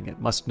binding. It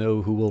must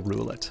know who will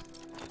rule it.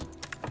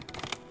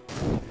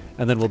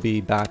 And then we'll be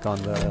back on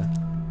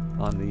the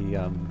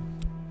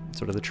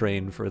sort of the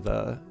train for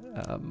the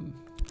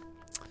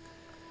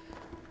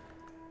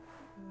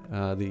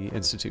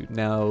Institute.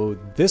 Now,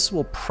 this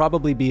will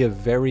probably be a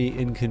very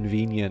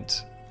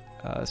inconvenient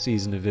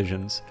Season of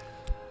Visions.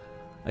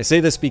 I say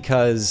this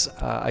because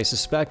I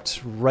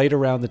suspect right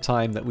around the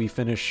time that we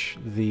finish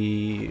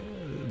the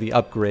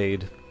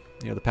upgrade,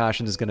 you know, the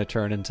passion is going to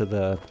turn into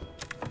the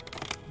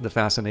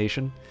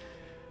fascination,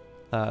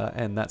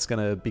 and that's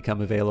going to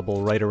become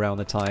available right around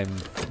the time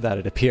that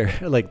it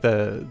appears, like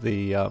the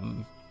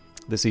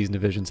Season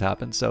of Visions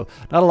happen. So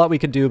not a lot we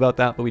can do about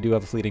that, but we do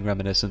have a fleeting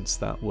reminiscence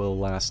that will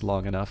last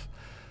long enough.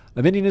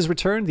 The minion is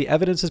returned. The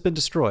evidence has been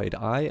destroyed.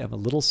 I am a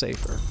little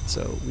safer.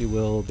 So we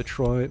will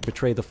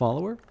betray the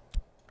follower.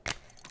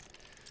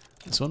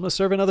 This one must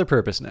serve another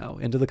purpose now.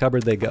 Into the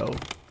cupboard they go.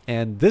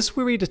 And this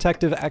weary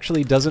detective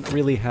actually doesn't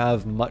really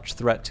have much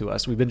threat to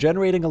us. We've been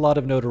generating a lot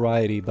of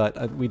notoriety,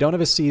 but we don't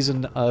have a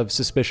season of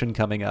suspicion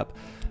coming up.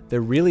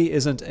 There really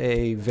isn't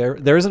a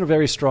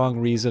very strong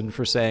reason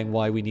for saying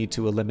why we need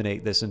to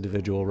eliminate this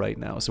individual right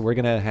now. So we're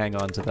going to hang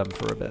on to them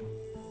for a bit.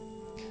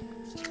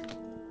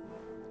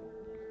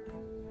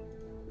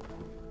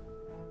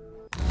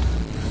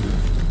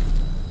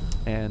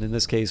 And in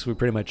this case, we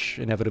pretty much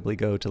inevitably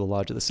go to the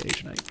Lodge of the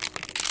Sage Knight.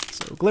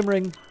 So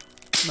glimmering,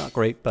 not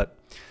great, but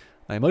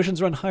my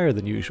emotions run higher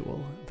than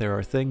usual. There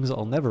are things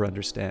I'll never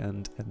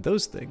understand, and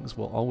those things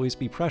will always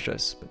be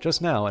precious, but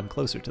just now I'm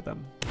closer to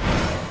them.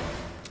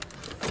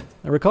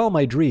 I recall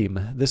my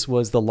dream. This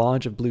was the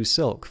Lodge of Blue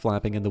Silk,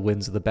 flapping in the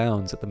winds of the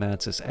bounds at the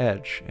Mantis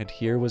edge, and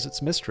here was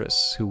its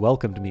mistress, who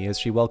welcomed me as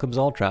she welcomes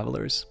all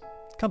travelers.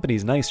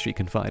 Company's nice, she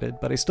confided,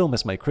 but I still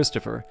miss my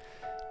Christopher.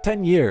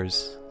 10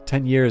 years.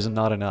 10 years and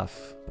not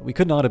enough. But we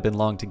could not have been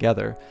long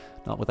together,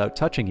 not without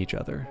touching each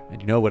other,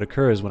 and you know what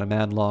occurs when a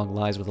man long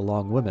lies with a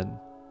long woman.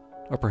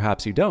 Or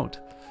perhaps you don't.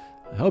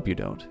 I hope you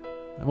don't.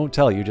 I won't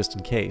tell you just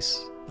in case.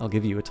 I'll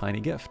give you a tiny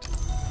gift.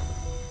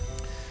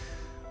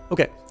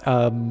 Okay,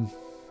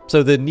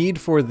 so the need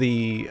for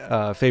the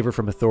favor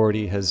from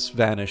authority has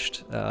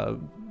vanished,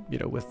 you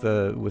know, with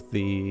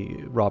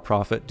the raw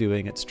prophet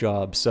doing its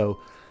job. So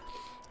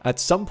at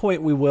some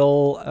point we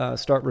will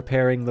start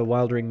repairing the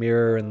Wildering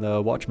Mirror and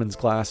the Watchman's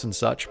Glass and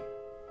such.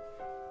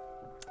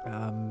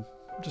 I'm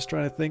just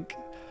trying to think.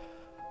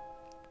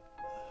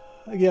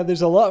 Yeah,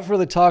 there's a lot for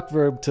the talk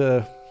verb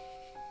to...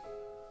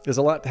 There's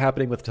a lot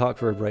happening with the talk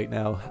verb right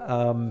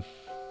now.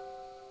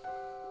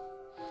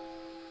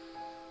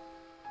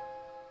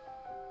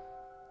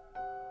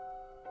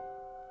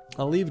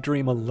 I'll leave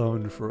Dream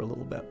alone for a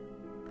little bit.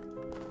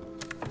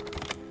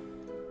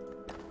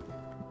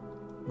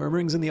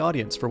 Murmurings in the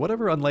audience. For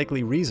whatever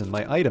unlikely reason,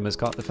 my item has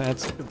caught the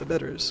fancy of the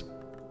bidders.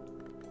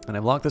 And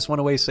I've locked this one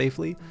away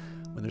safely.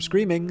 When they're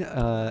screaming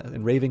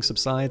and raving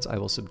subsides, I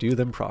will subdue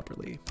them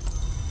properly.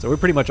 So we're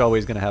pretty much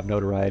always going to have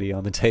notoriety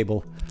on the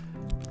table.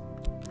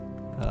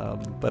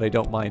 But I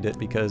don't mind it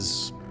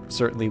because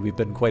certainly we've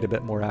been quite a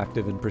bit more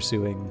active in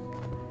pursuing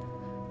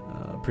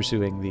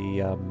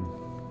the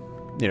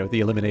you know, the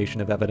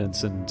elimination of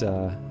evidence and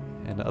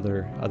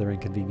other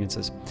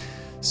inconveniences.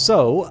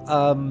 So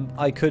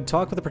I could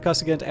talk with the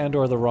percussagant and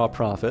or the raw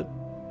prophet,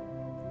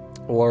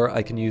 or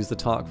I can use the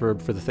talk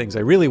verb for the things I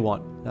really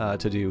want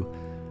to do.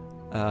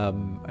 I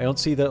don't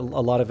see a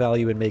lot of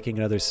value in making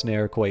another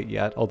snare quite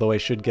yet, although I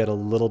should get a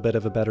little bit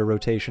of a better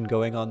rotation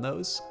going on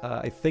those.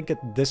 I think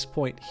at this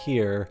point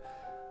here,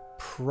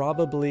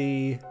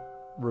 probably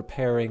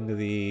repairing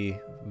the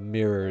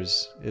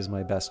mirrors is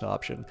my best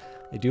option.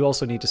 I do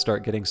also need to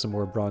start getting some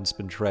more bronze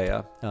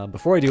spintrea.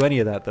 Before I do any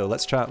of that, though,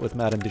 let's chat with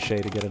Madame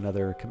Duché to get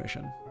another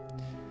commission.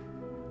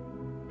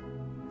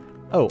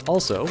 Oh,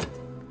 also,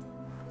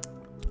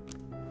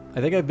 I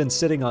think I've been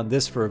sitting on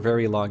this for a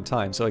very long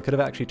time, so I could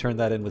have actually turned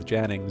that in with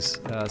Jannings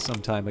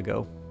some time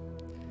ago.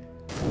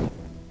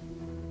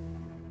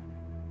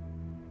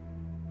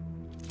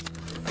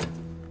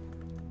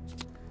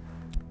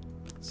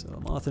 So,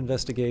 Moth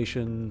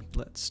investigation,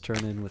 let's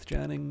turn in with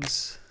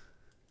Jannings.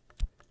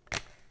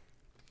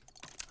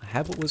 I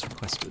have what was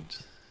requested.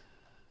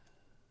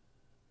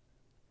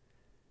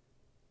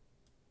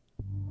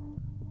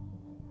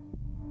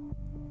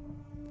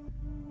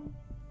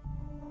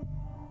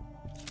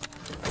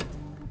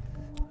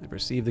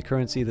 Receive the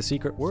currency of the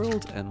secret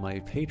world, and my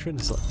patron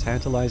has a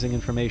tantalizing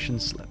information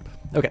slip.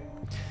 Okay,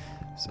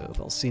 so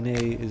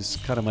Valsine is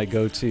kind of my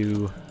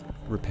go-to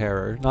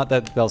repairer. Not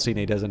that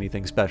Valsine does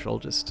anything special,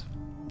 just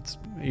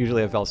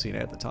usually have Valsine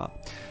at the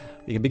top.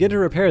 You can begin to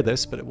repair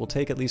this, but it will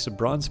take at least a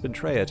bronze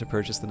spintrea to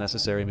purchase the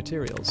necessary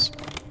materials.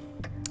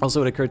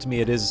 Also, it occurred to me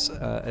it is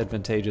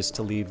advantageous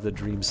to leave the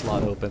dream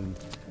slot open,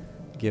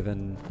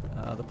 given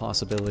the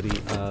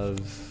possibility of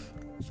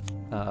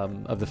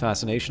the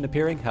fascination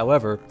appearing.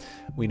 However,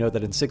 we know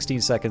that in 16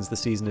 seconds the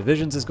Season of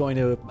Visions is going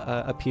to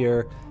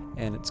appear,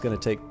 and it's going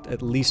to take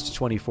at least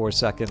 24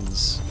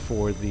 seconds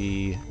for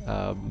the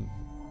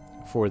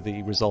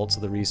results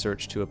of the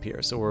research to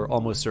appear. So we're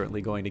almost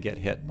certainly going to get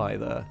hit by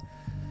the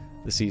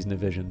Season of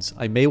Visions.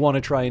 I may want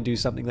to try and do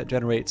something that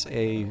generates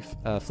a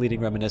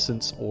fleeting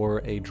reminiscence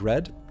or a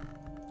dread.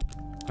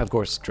 Of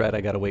course, dread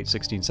I gotta wait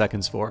 16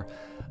 seconds for.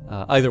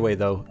 Either way,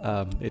 though,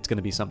 it's going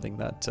to be something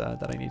that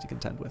I need to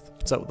contend with.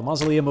 So, the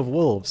Mausoleum of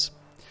Wolves.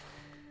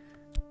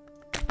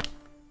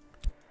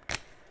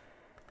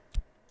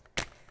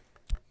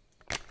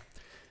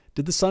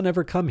 Did the sun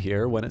ever come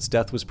here when its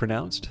death was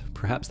pronounced?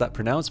 Perhaps that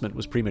pronouncement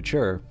was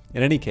premature.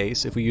 In any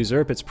case, if we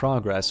usurp its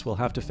progress, we'll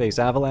have to face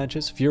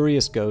avalanches,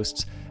 furious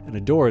ghosts, and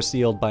a door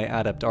sealed by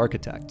adept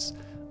architects.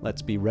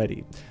 Let's be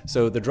ready.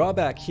 So the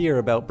drawback here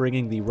about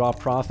bringing the raw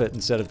prophet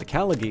instead of the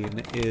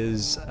Callagine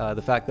is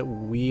the fact that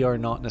we are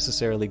not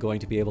necessarily going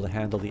to be able to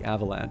handle the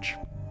avalanche.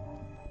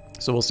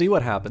 So we'll see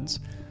what happens.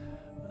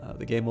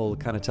 The game will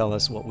kind of tell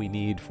us what we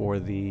need for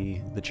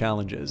the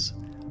challenges,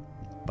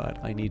 but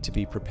I need to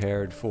be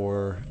prepared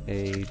for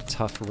a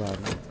tough run.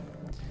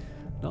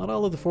 Not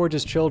all of the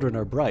Forge's children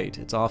are bright.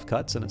 Its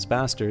offcuts and its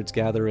bastards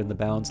gather in the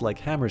bounds like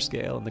hammer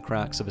scale in the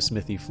cracks of a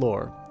smithy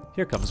floor.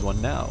 Here comes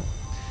one now.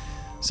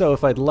 So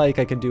if I'd like,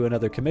 I can do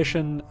another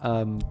commission,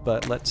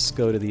 but let's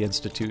go to the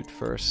Institute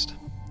first.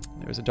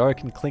 There's a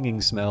dark and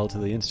clinging smell to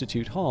the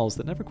Institute halls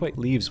that never quite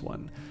leaves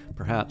one.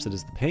 Perhaps it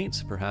is the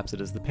paint, perhaps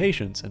it is the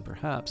patience, and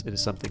perhaps it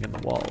is something in the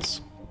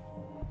walls.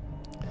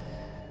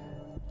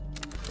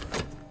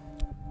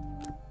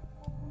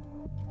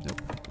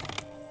 Nope.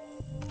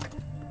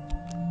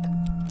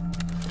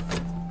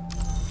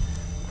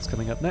 What's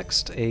coming up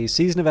next? A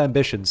Season of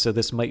Ambition, so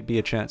this might be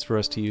a chance for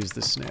us to use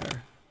the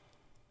snare.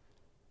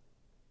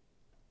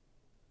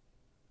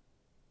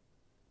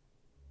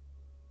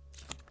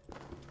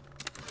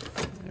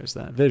 There's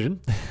that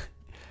vision.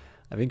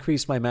 I've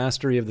increased my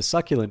mastery of the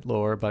succulent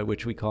lore, by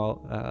which we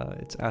call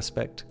its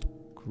aspect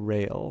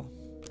Grail.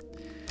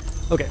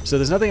 Okay, so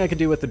there's nothing I can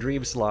do with the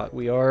dream slot.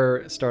 We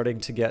are starting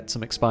to get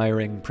some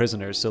expiring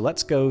prisoners, so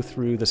let's go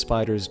through the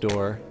spider's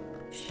door,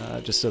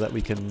 just so that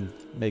we can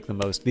make the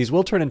most. These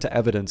will turn into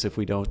evidence if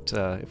we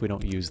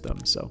don't use them.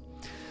 So,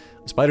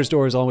 the spider's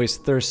door is always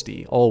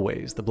thirsty,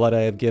 always. The blood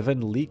I have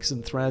given leaks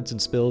and threads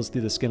and spills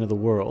through the skin of the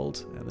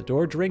world, and the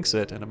door drinks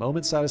it, and a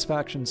moment's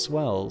satisfaction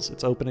swells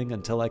its opening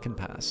until I can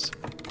pass.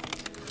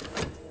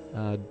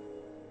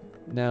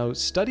 Now,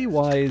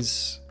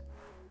 study-wise,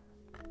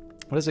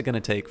 what is it going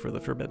to take for the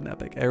Forbidden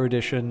Epic?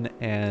 Erudition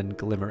and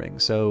Glimmering.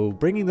 So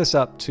bringing this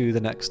up to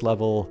the next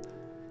level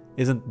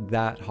isn't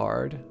that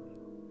hard.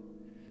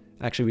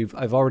 Actually,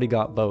 I've already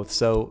got both,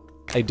 so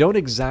I don't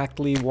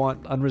exactly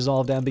want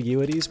unresolved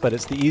ambiguities, but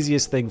it's the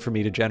easiest thing for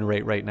me to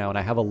generate right now, and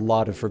I have a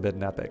lot of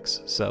Forbidden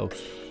Epics, so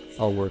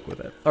I'll work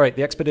with it. Alright,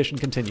 the expedition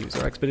continues.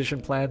 Our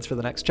expedition plans for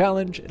the next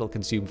challenge. It'll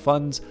consume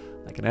funds.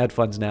 I can add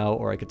funds now,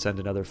 or I could send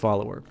another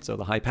follower. So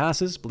the high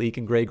passes, bleak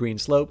and gray-green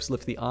slopes,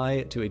 lift the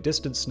eye to a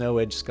distant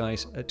snow-edged sky...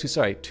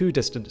 two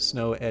distant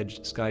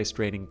snow-edged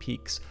sky-straining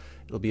peaks.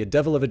 It'll be a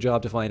devil of a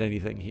job to find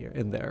anything here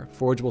in there.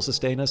 Forge will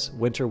sustain us,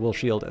 winter will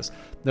shield us.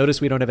 Notice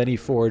we don't have any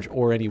forge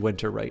or any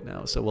winter right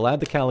now, so we'll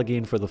add the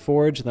Callagine for the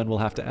forge, then we'll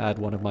have to add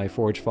one of my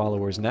forge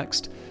followers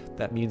next.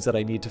 That means that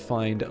I need to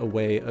find a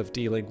way of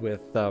dealing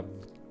with...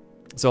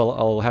 so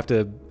I'll have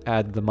to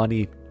add the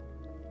money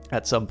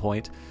at some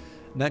point.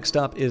 Next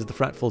up is the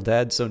Fretful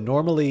Dead. So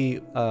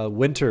normally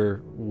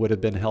winter would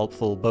have been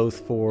helpful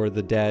both for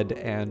the dead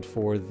and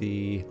for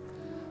the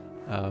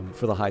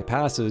high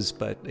passes,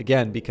 but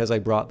again, because I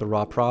brought the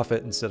raw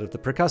profit instead of the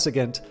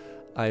percussagant,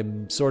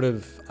 I'm sort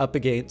of up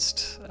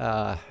against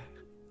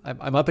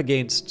I'm up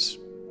against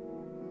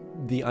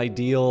the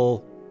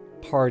ideal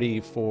party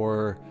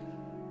for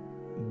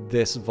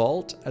this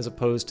vault as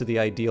opposed to the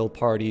ideal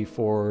party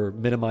for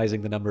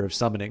minimizing the number of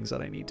summonings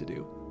that I need to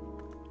do.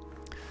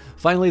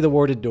 Finally, the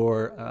warded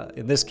door.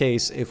 In this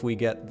case, if we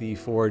get the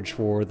forge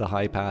for the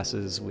high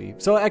passes,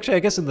 so actually I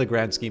guess in the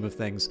grand scheme of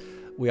things,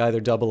 we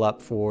either double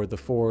up for the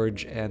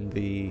forge and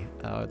the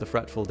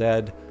Fretful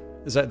Dead,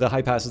 the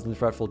high passes and the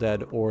Fretful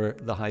Dead, or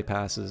the high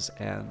passes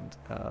and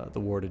the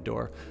warded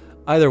door.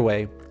 Either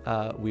way,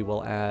 we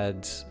will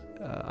add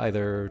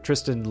either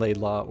Tristan,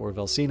 Laidlaw, or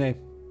Velsine,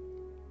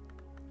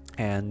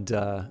 and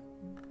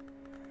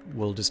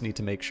we'll just need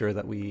to make sure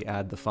that we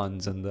add the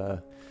funds and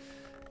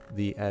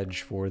the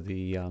edge for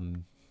the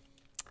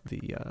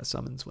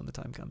summons when the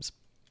time comes.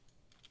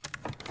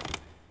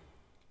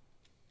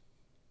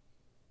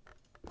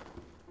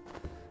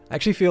 I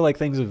actually feel like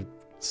things have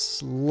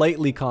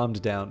slightly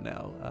calmed down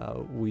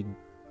now. We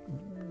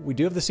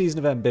do have the Season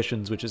of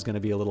Ambitions, which is going to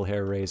be a little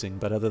hair-raising,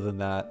 but other than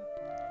that,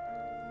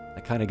 I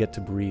kind of get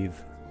to breathe.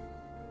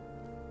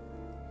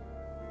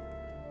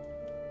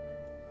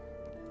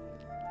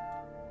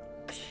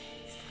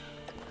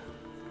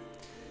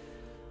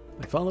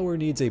 My follower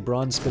needs a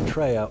bronze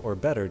Spintrea or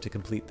better to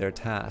complete their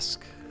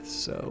task,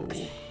 so...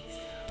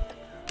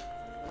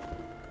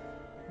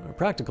 Our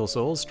practical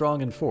souls,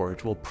 strong and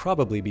forge, will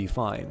probably be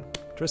fine.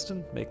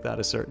 Tristan, make that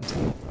a certainty.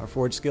 Our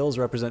forge skills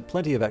represent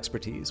plenty of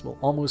expertise. We'll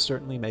almost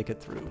certainly make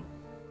it through.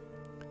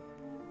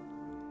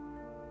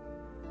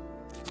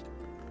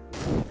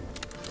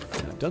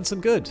 I've done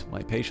some good.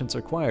 My patients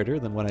are quieter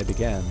than when I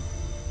began.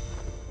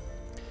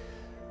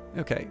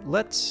 Okay,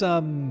 let's...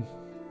 I'm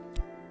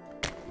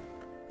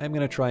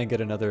going to try and get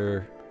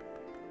another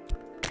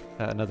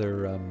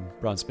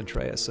bronze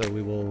Spintrea, so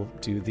we will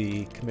do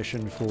the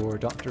commission for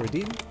Dr.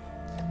 Adine.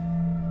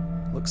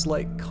 Looks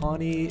like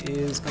Connie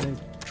is going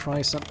to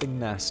try something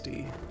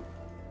nasty.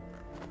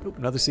 Oh,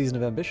 another Season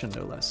of Ambition,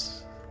 no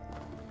less.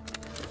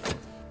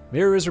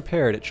 Mirror is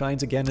repaired. It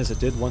shines again as it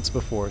did once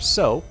before.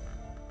 So,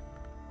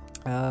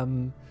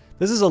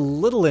 this is a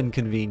little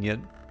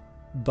inconvenient,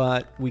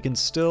 but we can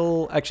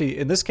still... Actually,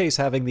 in this case,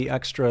 having the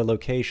extra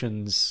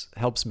locations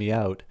helps me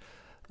out.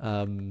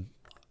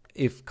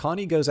 If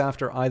Connie goes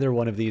after either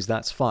one of these,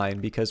 that's fine,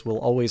 because we'll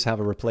always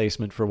have a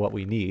replacement for what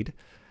we need.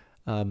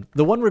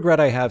 The one regret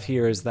I have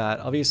here is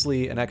that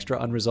obviously an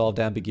extra unresolved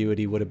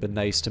ambiguity would have been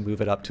nice to move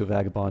it up to a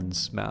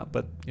Vagabond's map,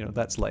 but you know,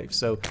 that's life.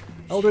 So,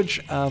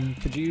 Eldridge,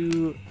 could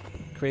you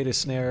create a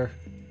snare?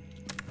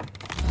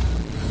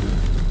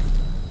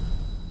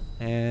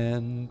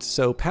 And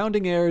so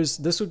Pounding Airs,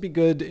 this would be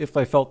good if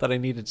I felt that I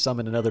needed to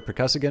summon another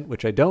Percussigant,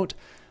 which I don't.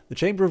 The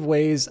Chamber of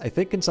Ways, I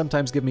think, can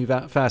sometimes give me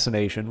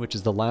Fascination, which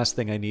is the last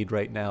thing I need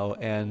right now.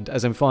 And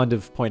as I'm fond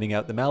of pointing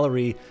out, the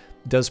Mallory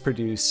does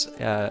produce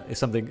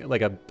something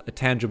like a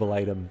tangible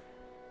item.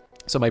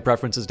 So my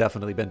preference has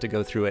definitely been to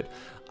go through it.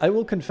 I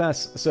will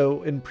confess,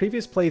 so in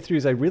previous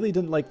playthroughs, I really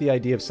didn't like the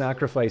idea of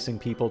sacrificing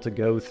people to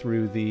go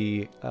through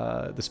the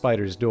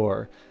Spider's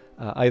Door.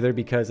 Either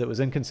because it was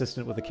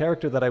inconsistent with the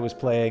character that I was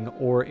playing,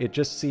 or it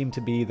just seemed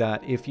to be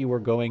that if you were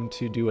going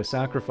to do a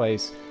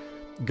sacrifice,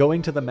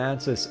 going to the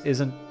Mantis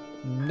isn't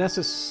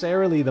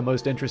necessarily the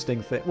most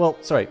interesting thing. Well,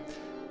 sorry,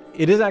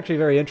 it is actually a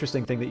very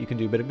interesting thing that you can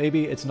do, but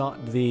maybe it's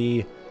not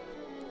the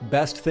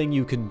best thing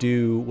you can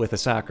do with a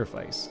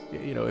sacrifice.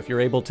 You know, if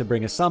you're able to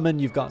bring a summon,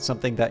 you've got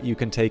something that you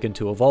can take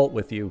into a vault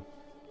with you.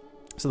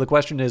 So the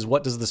question is,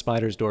 what does the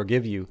Spider's Door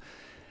give you?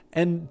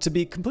 And to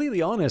be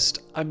completely honest,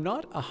 I'm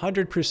not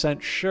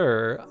 100%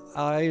 sure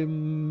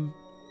I'm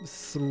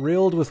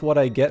thrilled with what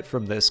I get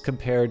from this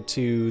compared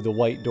to the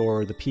White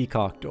Door or the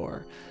Peacock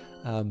Door.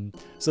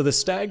 So the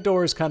Stag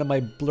Door is kind of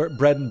my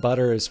bread and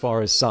butter as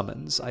far as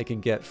summons. I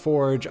can get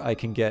Forge, I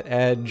can get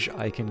Edge,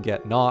 I can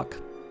get Knock.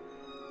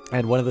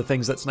 And one of the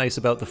things that's nice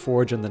about the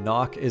Forge and the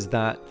Knock is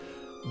that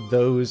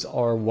those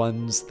are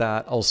ones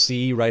that I'll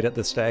see right at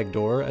the Stag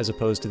Door, as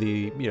opposed to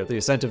the, you know, the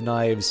Ascent of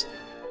Knives.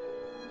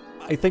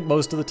 I think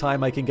most of the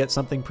time I can get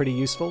something pretty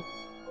useful.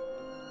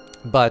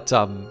 But,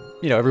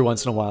 you know, every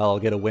once in a while I'll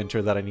get a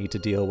Winter that I need to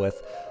deal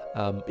with.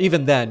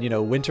 Even then, you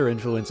know, Winter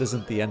Influence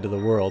isn't the end of the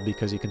world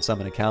because you can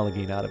summon a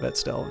Callagine out of it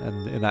still.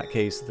 And in that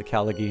case, the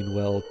Callagine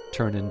will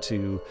turn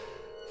into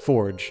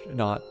Forge,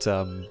 not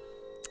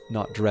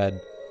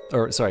Dread.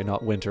 Or, sorry,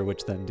 not Winter,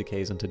 which then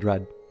decays into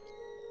Dread.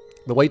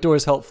 The White Door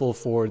is helpful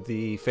for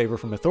the Favor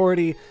from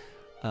Authority.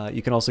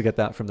 You can also get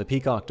that from the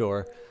Peacock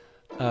Door.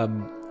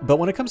 But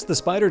when it comes to the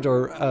Spider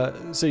Door,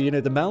 so, you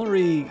know, the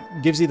Mallory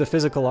gives you the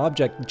physical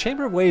object. The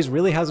Chamber of Ways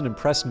really hasn't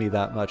impressed me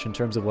that much in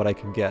terms of what I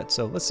can get.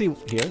 So let's see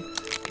here.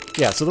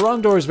 Yeah, so the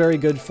Wrong Door is very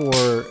good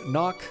for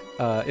Knock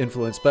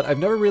influence, but I've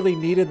never really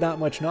needed that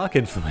much Knock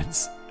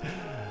influence.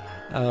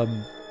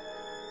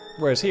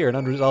 Whereas here, an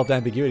Unresolved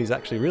Ambiguity is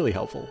actually really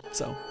helpful.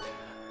 So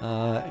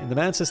in the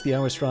Mantis, the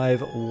hours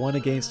strive one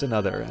against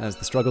another. As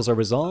the struggles are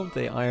resolved,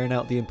 they iron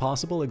out the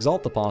impossible,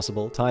 exalt the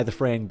possible, tie the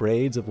fraying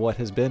braids of what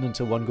has been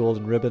into one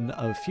golden ribbon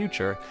of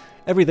future.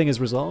 Everything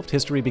is resolved,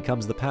 history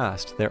becomes the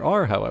past. There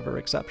are, however,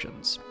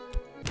 exceptions.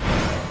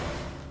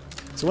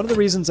 So one of the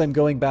reasons I'm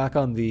going back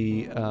on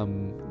the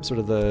sort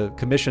of the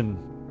commission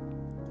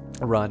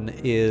run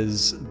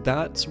is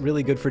that's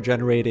really good for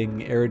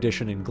generating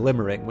Erudition and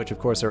Glimmering, which of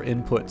course are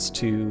inputs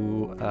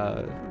to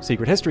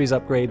Secret Histories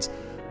upgrades.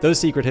 Those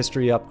Secret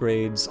History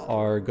upgrades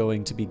are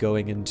going to be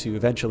going into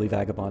eventually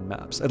Vagabond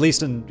maps, at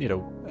least in, you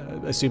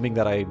know, assuming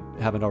that I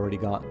haven't already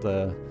got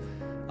the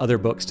other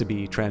books to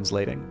be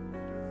translating.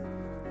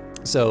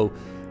 So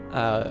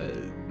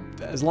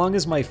as long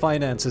as my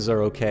finances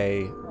are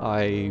okay,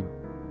 I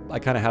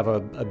kind of have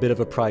a bit of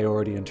a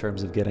priority in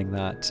terms of getting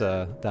that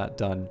that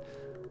done.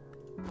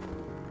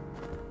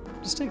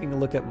 Just taking a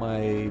look at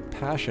my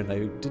passion, I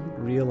didn't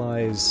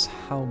realize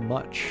how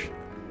much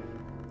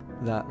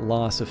that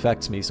loss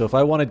affects me. So if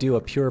I want to do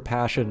a pure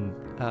passion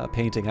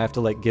painting, I have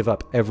to like give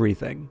up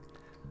everything.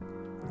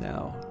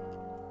 Now,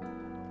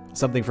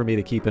 something for me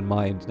to keep in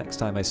mind next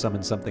time I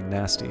summon something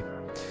nasty.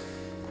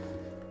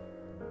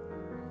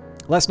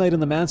 Last night in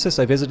the Mantis,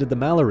 I visited the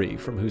Mallory,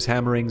 from whose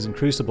hammerings and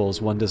crucibles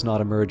one does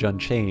not emerge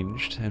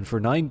unchanged, and for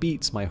 9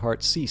 beats my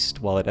heart ceased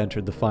while it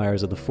entered the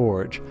fires of the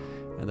Forge,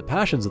 and the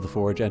passions of the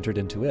Forge entered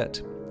into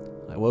it.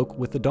 I woke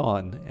with the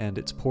dawn, and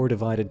its poor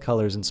divided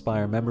colors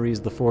inspire memories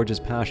of the Forge's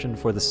passion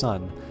for the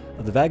sun,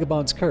 of the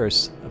Vagabond's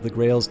curse, of the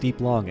Grail's deep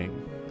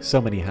longing.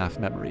 So many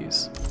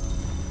half-memories.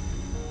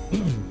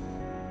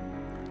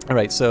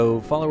 Alright, so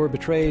Follower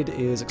Betrayed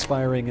is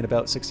expiring in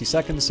about 60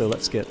 seconds, so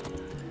let's get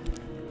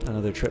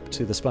another trip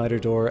to the Spider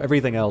Door.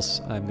 Everything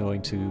else I'm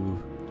going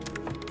to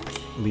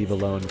leave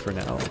alone for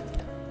now.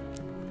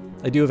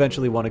 I do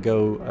eventually want to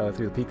go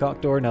through the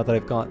Peacock Door now that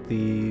I've got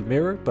the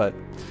mirror, but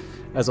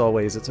as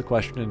always, it's a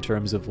question in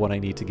terms of what I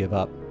need to give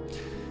up.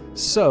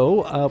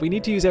 So, we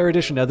need to use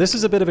Erudition. Now, this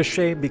is a bit of a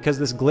shame because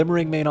this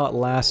Glimmering may not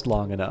last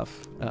long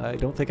enough. I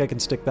don't think I can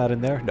stick that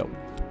in there. No.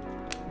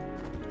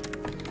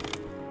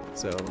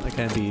 So, I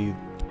can be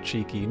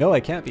cheeky. No, I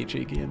can't be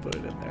cheeky and put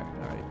it in there.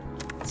 Alright.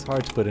 It's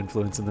hard to put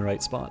influence in the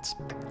right spots.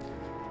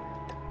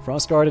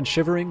 Frostguard and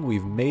Shivering,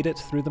 we've made it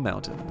through the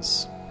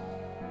mountains.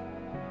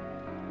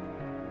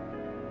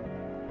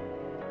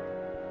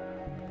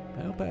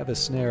 I hope I have a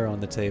snare on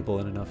the table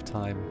in enough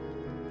time.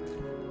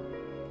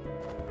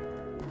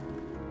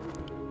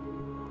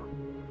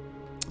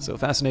 So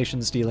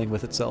Fascination's dealing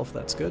with itself,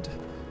 that's good.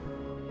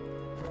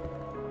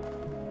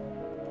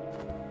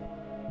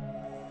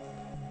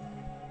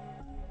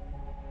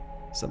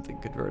 Something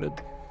converted.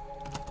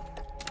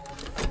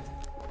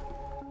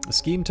 A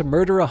scheme to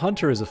murder a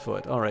hunter is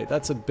afoot. Alright,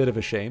 that's a bit of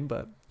a shame,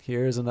 but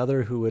here's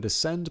another who would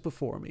ascend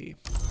before me.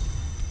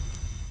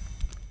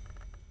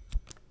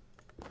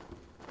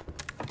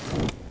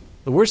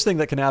 The worst thing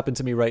that can happen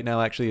to me right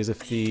now, actually, is if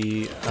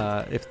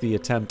the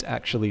attempt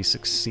actually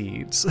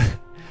succeeds.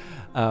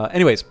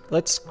 Anyways,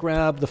 let's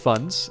grab the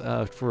funds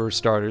for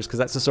starters, because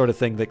that's the sort of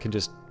thing that can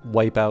just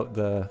wipe out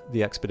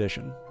the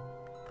expedition.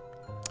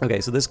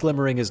 Okay, so this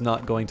glimmering is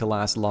not going to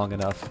last long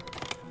enough.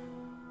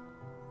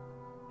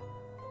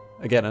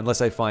 Again, unless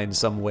I find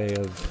some way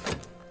of,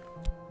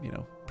 you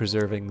know,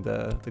 preserving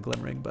the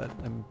glimmering, but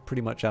I'm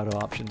pretty much out of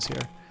options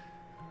here.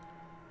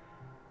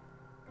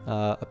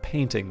 A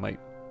painting might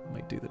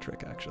do the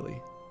trick,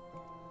 actually.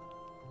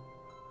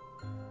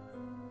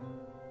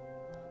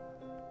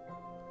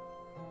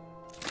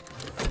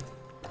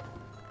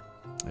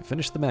 I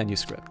finished the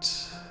manuscript,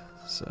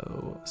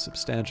 so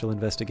substantial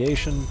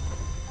investigation.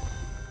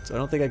 So I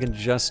don't think I can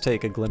just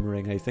take a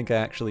glimmering. I think I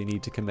actually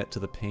need to commit to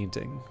the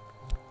painting.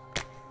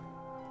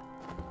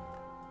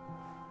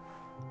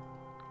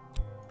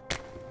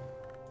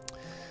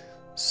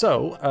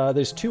 So,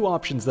 there's two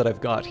options that I've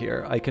got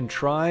here. I can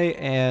try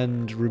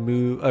and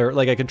remove, or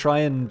like I can try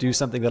and do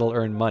something that'll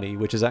earn money,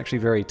 which is actually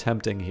very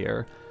tempting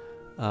here.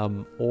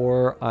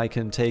 Or I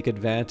can take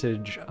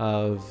advantage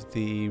of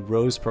the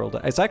rose pearl.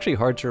 It's actually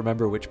hard to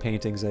remember which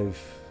paintings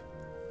I've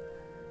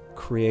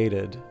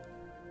created.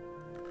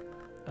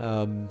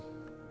 In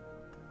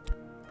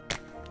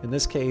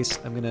this case,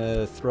 I'm going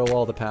to throw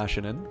all the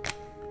passion in.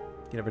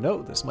 You never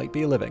know, this might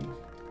be a living.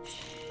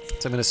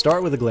 So I'm going to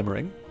start with a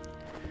glimmering.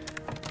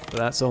 But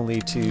that's only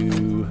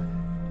to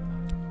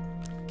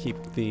keep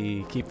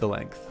the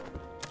length.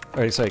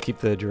 Or sorry, keep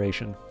the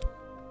duration.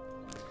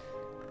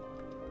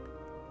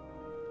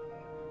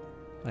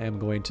 I am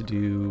going to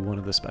do one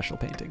of the special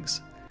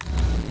paintings.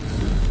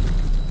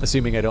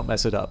 Assuming I don't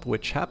mess it up,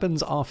 which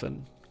happens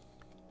often.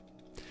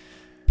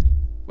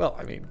 Well,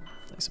 I mean,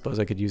 I suppose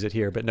I could use it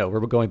here, but no,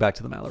 we're going back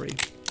to the Mallory.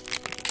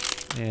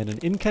 And an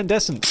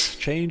incandescence.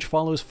 Change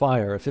follows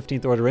fire. A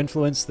 15th order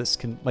influence. This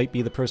might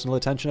be the personal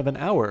attention of an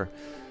hour.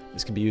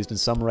 This can be used in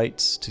some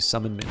rites to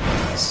summon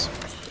minions.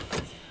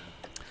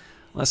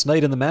 Last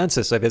night in the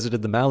Mansis, I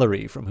visited the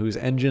Mallory, from whose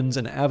engines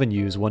and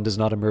avenues one does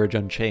not emerge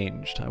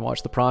unchanged. I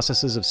watched the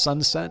processes of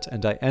sunset,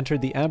 and I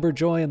entered the amber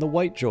joy and the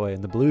white joy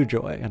and the blue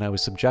joy, and I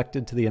was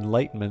subjected to the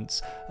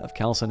enlightenments of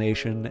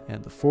calcination,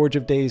 and the forge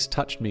of days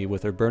touched me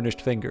with her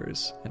burnished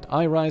fingers, and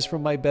I rise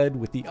from my bed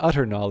with the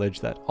utter knowledge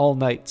that all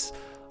nights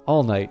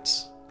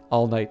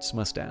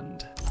must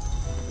end.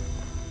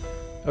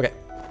 Okay.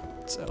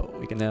 So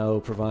we can now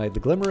provide the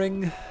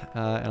glimmering,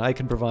 and I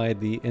can provide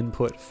the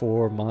input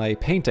for my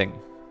painting.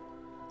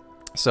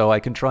 So I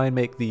can try and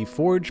make the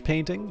forge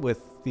painting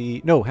with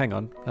the... No, hang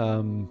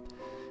on.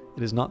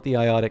 It is not the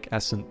iotic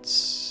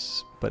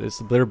essence, but it's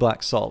the bitter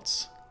black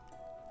salts.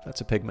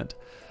 That's a pigment.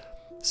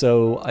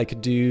 So I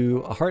could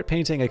do a heart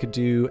painting, I could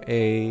do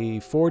a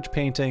forge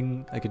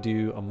painting, I could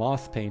do a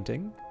moth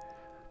painting.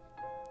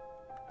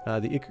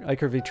 The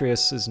ichor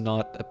vitreous is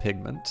not a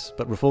pigment,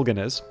 but refulgin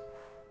is.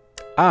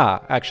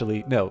 Ah,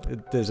 actually, no.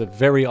 There's a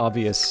very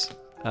obvious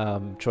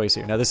choice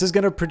here. Now, this is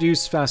going to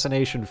produce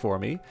fascination for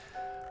me,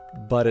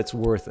 but it's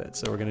worth it.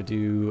 So we're going to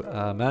do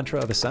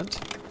Mantra of Ascent.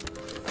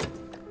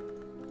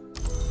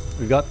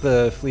 We've got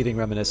the Fleeting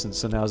Reminiscence,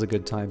 so now's a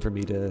good time for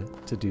me to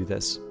do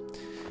this.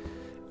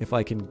 If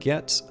I can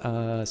get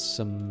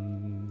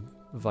some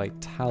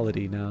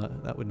vitality now,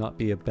 that would not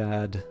be a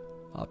bad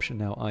option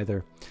now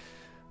either.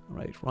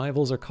 Right,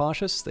 rivals are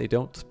cautious. They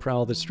don't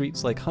prowl the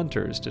streets like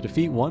hunters. To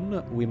defeat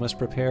one, we must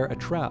prepare a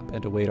trap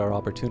and await our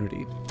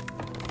opportunity.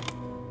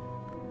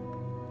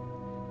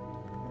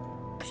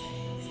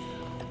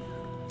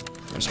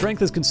 Their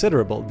strength is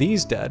considerable.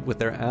 These dead, with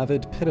their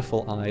avid,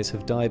 pitiful eyes,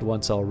 have died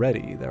once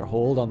already. Their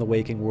hold on the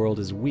waking world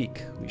is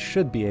weak. We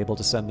should be able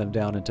to send them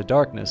down into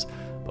darkness,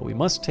 but we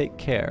must take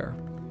care.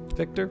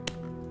 Victor,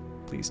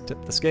 please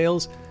tip the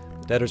scales.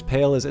 The dead are as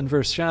pale as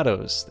inverse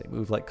shadows. They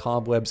move like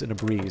cobwebs in a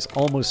breeze.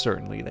 Almost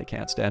certainly they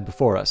can't stand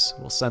before us.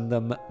 We'll send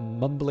them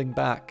mumbling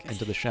back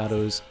into the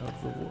shadows of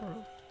the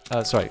world.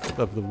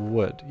 Of the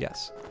wood,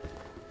 yes.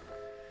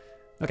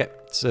 Okay,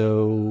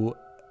 so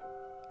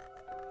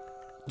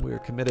we're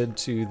committed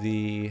to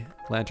the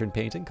lantern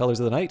painting. Colors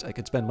of the night. I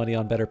could spend money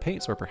on better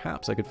paints, or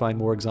perhaps I could find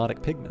more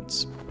exotic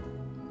pigments.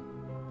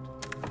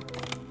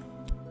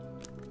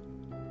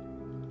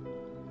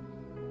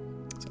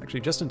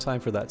 Actually, just in time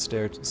for that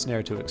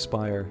snare to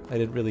expire. I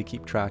didn't really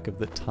keep track of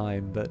the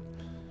time, but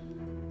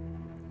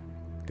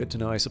good to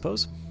know, I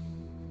suppose.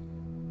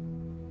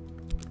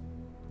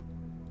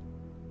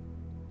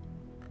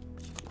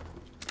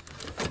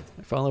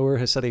 My follower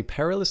has set a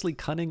perilously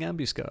cunning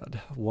ambuscade,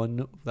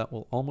 one that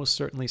will almost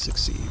certainly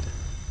succeed.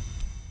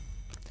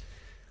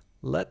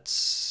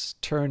 Let's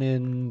turn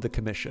in the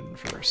commission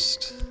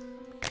first.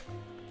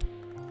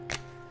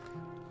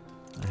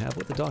 I have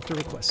what the doctor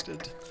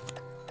requested.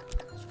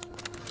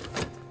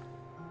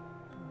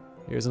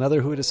 Here's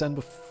another who would ascend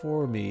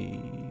before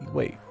me.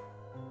 Wait.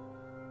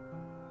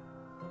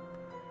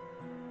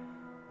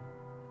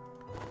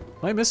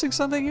 Am I missing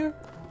something here?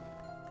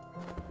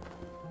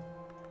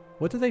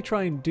 What did they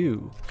try and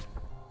do?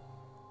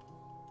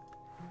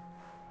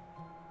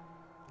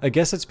 I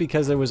guess it's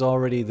because there was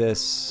already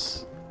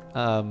this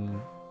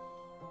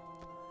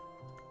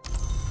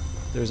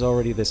there's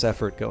already this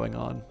effort going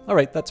on.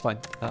 Alright, that's fine.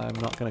 I'm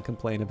not going to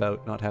complain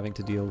about not having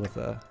to deal with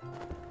a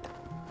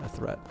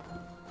threat.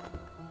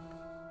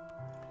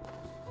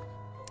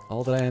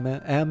 All that I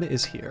am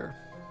is here.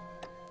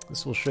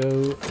 This will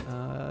show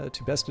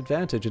to best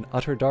advantage in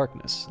utter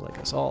darkness, like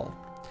us all.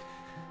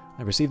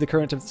 I received the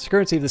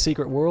currency of the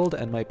secret world,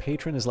 and my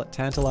patron has let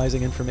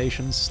tantalizing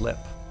information slip.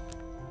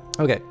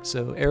 Okay,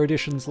 so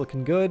erudition's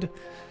looking good.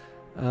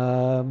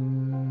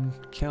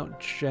 Count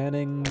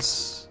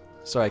Jennings...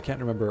 Sorry, I can't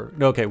remember.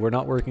 No, okay, we're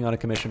not working on a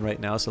commission right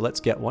now, so let's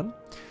get one.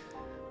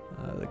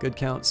 The Good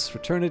Count's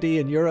fraternity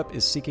in Europe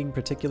is seeking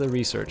particular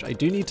research. I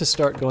do need to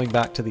start going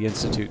back to the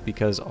Institute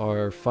because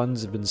our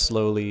funds have been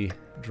slowly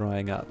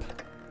drying up.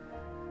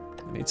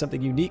 I made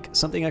something unique,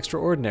 something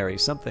extraordinary,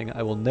 something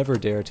I will never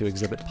dare to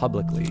exhibit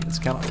publicly. This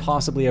cannot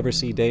possibly ever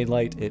see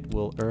daylight. It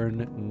will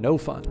earn no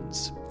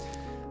funds.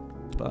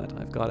 But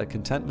I've got a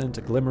contentment,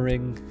 a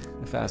glimmering,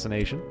 a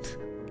fascination.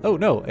 Oh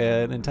no,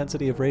 an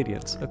intensity of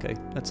radiance. Okay,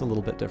 that's a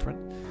little bit different.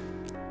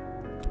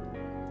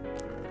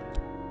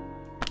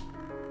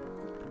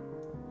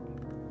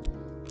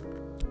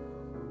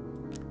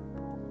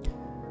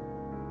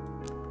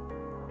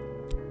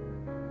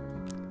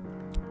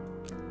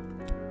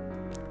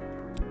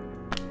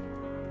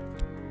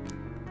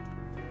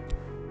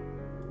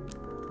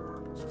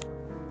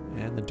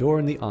 And the door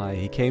in the eye.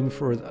 He came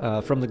from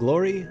the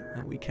glory,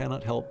 and we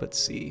cannot help but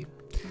see.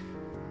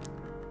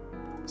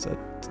 So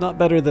it's not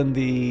better than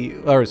the...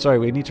 Or, sorry,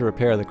 we need to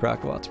repair the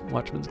cracked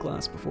Watchman's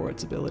glass before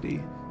its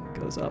ability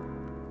goes up.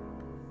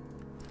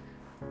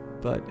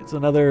 But it's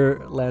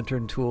another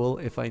lantern tool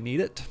if I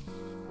need it.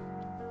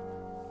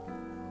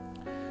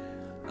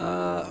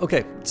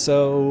 Okay,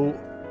 so...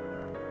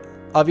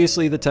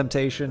 Obviously the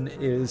temptation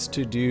is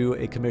to do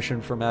a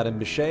commission for Madame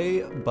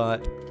Bichet,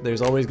 but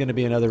there's always going to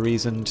be another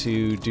reason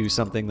to do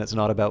something that's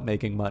not about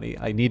making money.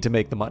 I need to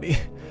make the money.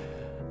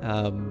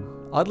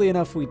 Oddly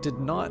enough, we did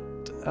not...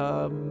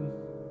 for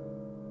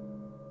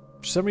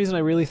some reason I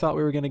really thought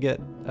we were going to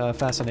get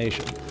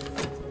Fascination.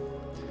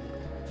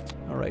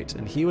 Alright,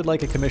 and he would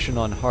like a commission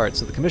on Hearts.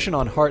 So the commission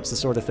on Hearts is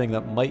the sort of thing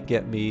that might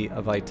get me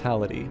a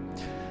Vitality.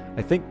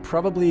 I think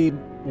probably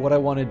what I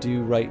want to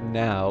do right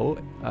now,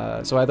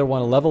 so I either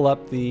want to level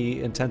up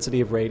the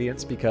intensity of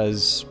radiance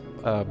because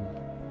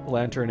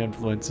Lantern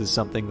Influence is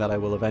something that I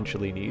will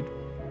eventually need.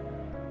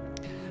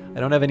 I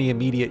don't have any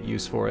immediate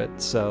use for it,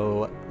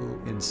 so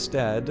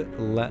instead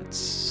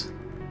let's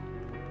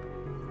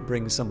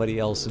bring somebody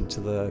else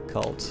into the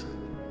cult.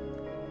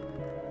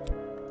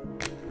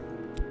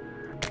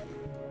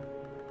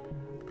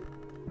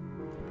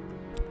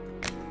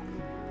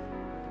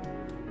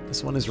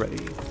 This one is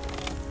ready.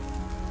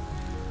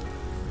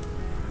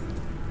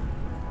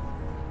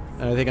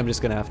 And I think I'm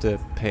just going to have to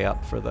pay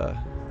up for the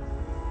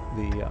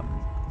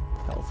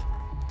health.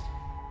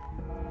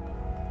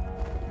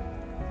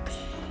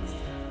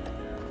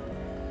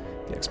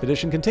 The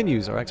expedition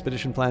continues. Our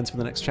expedition plans for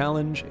the next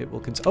challenge. It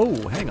will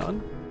oh, hang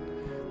on.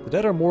 The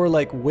dead are more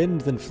like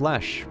wind than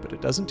flesh, but it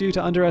doesn't do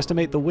to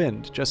underestimate the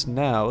wind. Just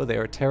now, they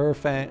are a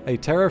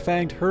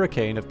terror-fanged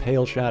hurricane of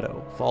pale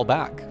shadow. Fall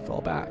back,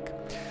 fall back.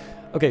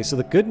 Okay, so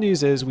the good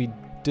news is we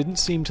didn't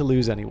seem to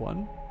lose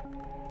anyone.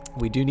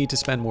 We do need to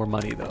spend more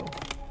money, though.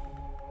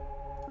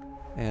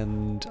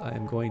 And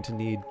I'm going to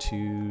need to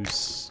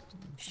use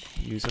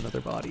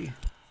another body.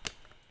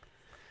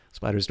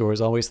 Spider's door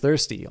is always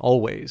thirsty,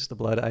 always. The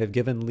blood I have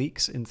given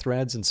leaks in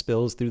threads and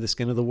spills through the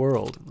skin of the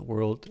world.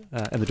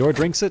 And the door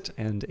drinks it,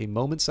 and a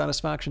moment's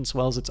satisfaction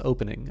swells its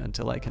opening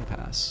until I can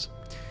pass.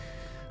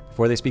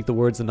 Before they speak the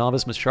words, the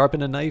novice must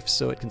sharpen a knife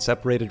so it can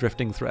separate a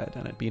drifting thread,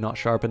 and it be not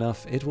sharp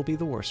enough, it will be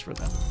the worse for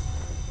them.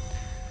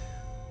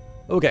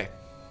 Okay.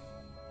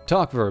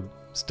 Talk verb.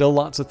 Still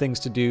lots of things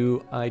to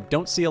do. I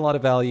don't see a lot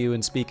of value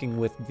in speaking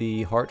with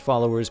the Heart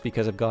followers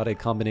because I've got a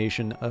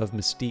combination of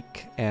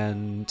mystique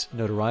and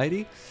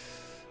notoriety.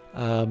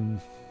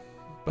 But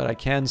I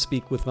can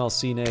speak with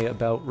Malsine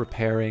about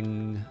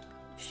repairing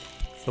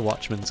the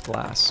Watchman's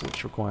glass,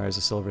 which requires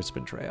a silver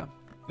spintrea.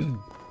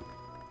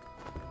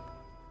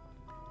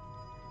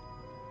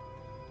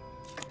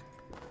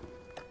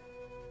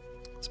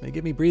 This may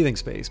give me breathing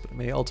space, but it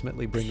may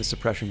ultimately bring the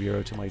Suppression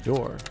Bureau to my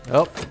door.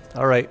 Oh,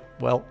 alright,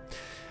 well...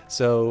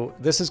 So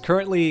this is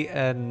currently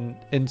an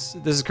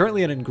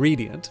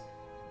ingredient,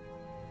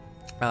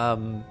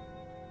 but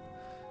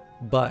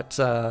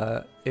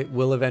it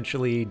will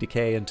eventually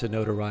decay into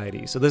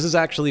notoriety. So this is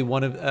actually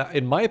one of,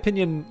 in my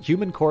opinion,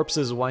 human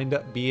corpses wind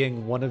up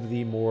being one of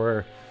the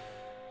more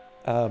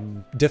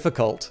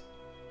difficult,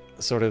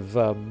 sort of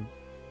one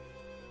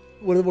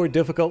of the more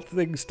difficult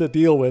things to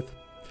deal with.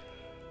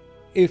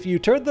 If you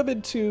turn them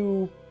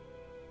into,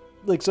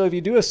 like, so if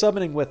you do a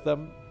summoning with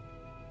them.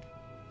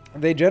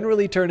 They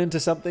generally turn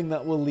into something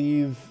that will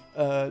leave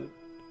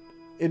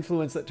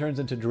influence that turns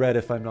into dread,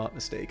 if I'm not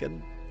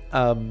mistaken.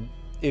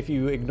 If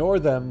you ignore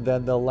them,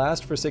 then they'll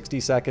last for 60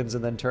 seconds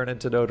and then turn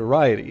into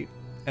notoriety.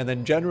 And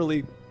then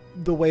generally,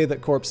 the way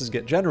that corpses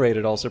get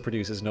generated also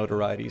produces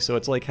notoriety. So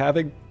it's like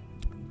having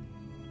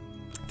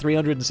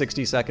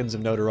 360 seconds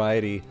of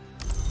notoriety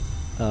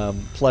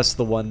plus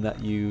the one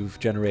that you've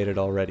generated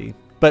already.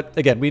 But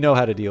again, we know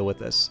how to deal with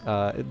this.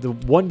 The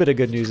one bit of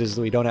good news is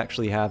that we don't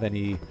actually have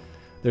any...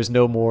 There's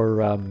no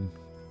more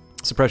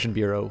Suppression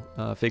Bureau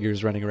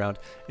figures running around.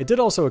 It did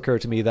also occur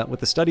to me that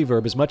with the study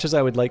verb, as much as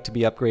I would like to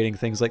be upgrading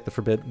things like the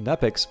Forbidden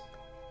Epics,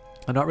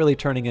 I'm not really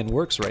turning in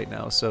works right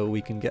now, so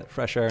we can get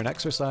fresh air and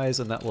exercise,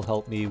 and that will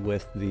help me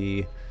with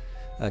the...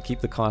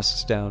 keep the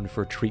costs down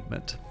for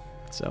treatment.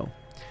 So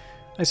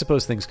I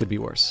suppose things could be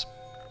worse.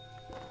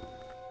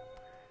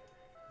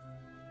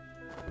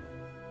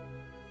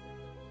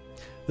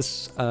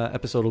 This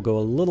episode will go a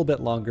little bit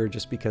longer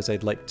just because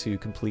I'd like to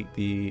complete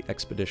the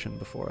expedition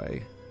before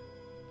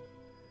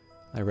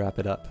I wrap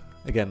it up.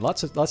 Again,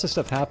 lots of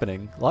stuff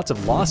happening, lots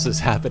of losses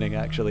happening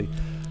actually,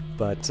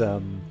 but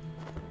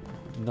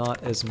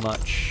not as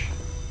much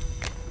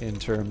in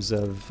terms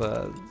of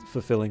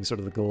fulfilling sort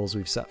of the goals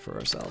we've set for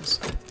ourselves.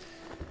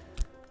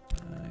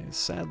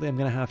 Sadly, I'm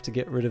going to have to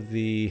get rid of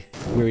the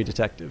weary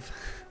detective.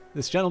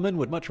 This gentleman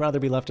would much rather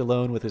be left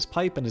alone with his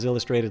pipe and his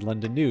illustrated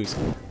London news,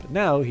 but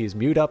now he's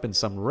mewed up in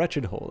some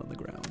wretched hole in the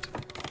ground.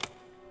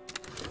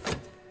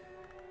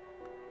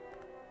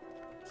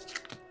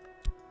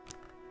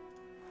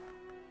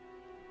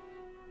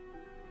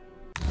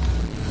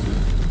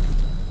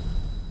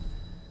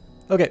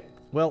 Okay,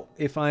 well,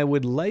 if I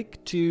would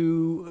like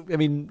to... I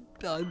mean,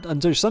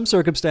 under some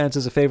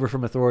circumstances, a favor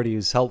from authority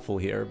is helpful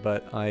here,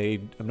 but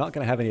I'm not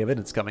going to have any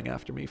evidence coming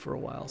after me for a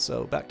while.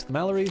 So back to the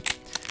Mallory,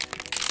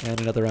 and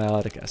another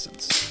iotic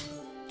essence.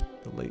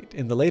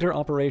 In the later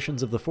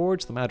operations of the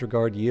forge, the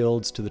madrigard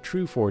yields to the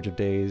true forge of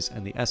days,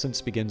 and the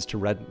essence begins to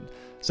redden.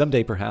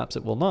 Someday, perhaps,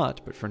 it will not,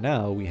 but for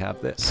now, we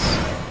have this.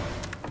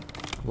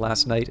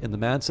 Last night in the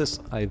Mansis,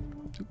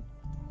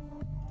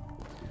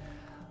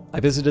 I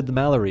visited the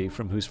Mallory,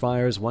 from whose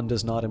fires one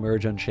does not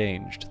emerge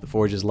unchanged. The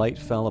forge's light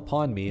fell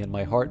upon me, and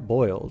my heart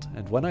boiled,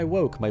 and when I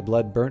woke, my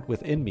blood burnt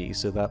within me,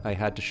 so that I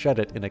had to shed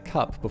it in a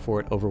cup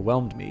before it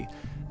overwhelmed me.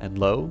 And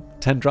lo,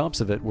 10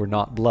 drops of it were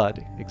not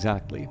blood,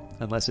 exactly,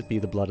 unless it be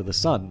the blood of the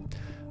sun.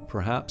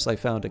 Perhaps I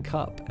found a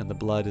cup, and the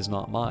blood is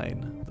not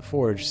mine. The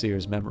forge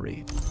sears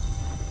memory.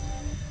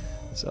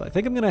 So I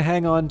think I'm going to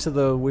hang on to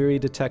the weary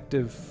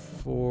detective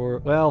for...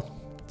 well,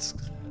 it's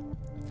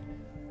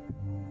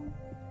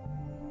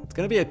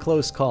going to be a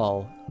close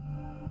call.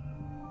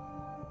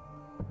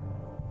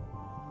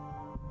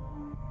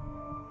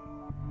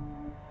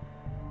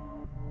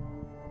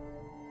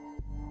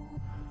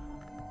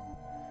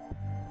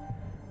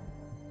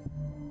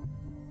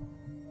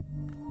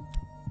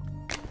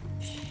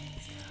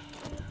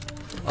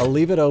 I'll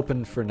leave it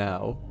open for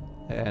now,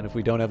 and if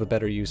we don't have a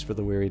better use for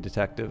the weary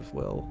detective,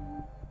 we'll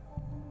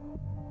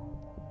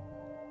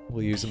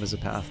use him as a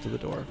path to the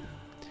door.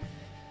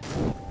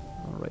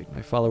 Alright,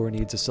 my follower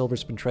needs a silver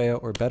spintrea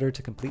or better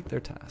to complete their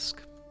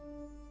task.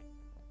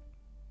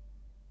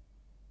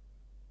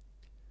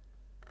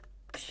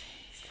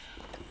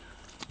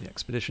 The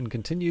expedition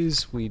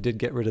continues. We did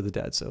get rid of the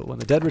dead, so when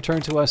the dead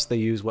return to us, they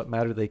use what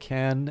matter they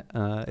can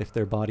if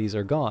their bodies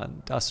are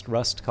gone. Dust,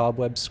 rust,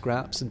 cobwebs,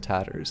 scraps, and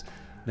tatters.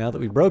 Now that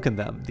we've broken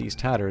them, these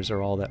tatters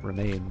are all that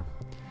remain.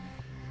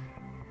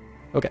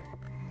 Okay.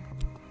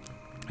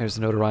 There's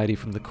the notoriety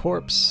from the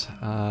corpse.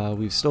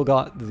 We've still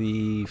got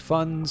the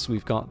funds,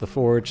 we've got the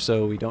forge,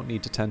 so we don't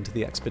need to tend to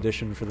the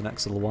expedition for the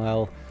next little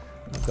while.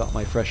 I've got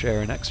my fresh air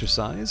and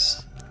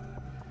exercise.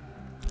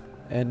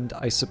 And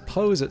I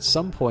suppose at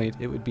some point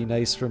it would be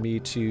nice for me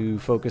to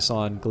focus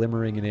on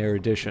glimmering and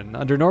erudition.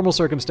 Under normal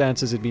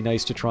circumstances, it'd be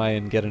nice to try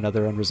and get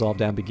another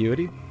unresolved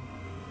ambiguity.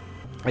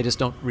 I just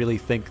don't really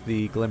think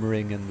the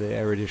glimmering and the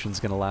erudition is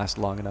going to last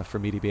long enough for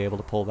me to be able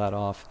to pull that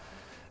off.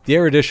 The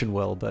erudition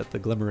will, but the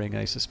glimmering,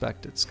 I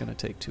suspect it's going to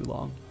take too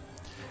long.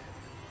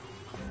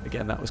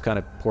 Again, that was kind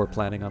of poor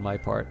planning on my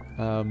part.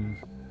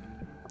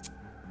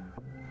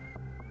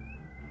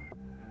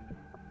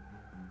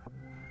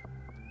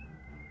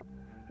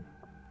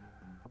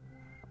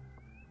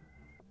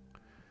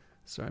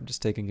 So I'm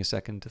just taking a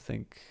second to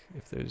think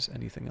if there's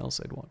anything else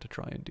I'd want to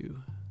try and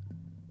do.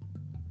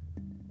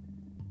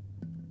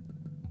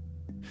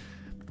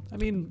 I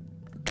mean,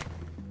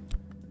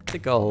 I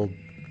think I'll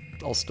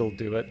still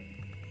do it.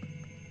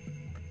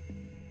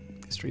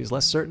 History is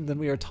less certain than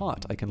we are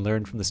taught. I can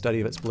learn from the study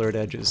of its blurred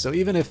edges. So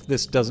even if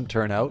this doesn't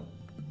turn out,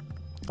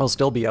 I'll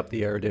still be up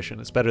the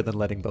erudition. It's better than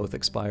letting both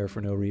expire for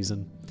no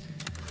reason.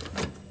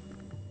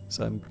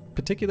 So I'm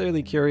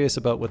particularly curious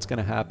about what's going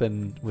to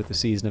happen with the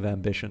Season of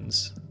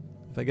Ambitions.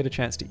 If I get a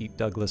chance to eat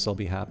Douglas, I'll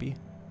be happy.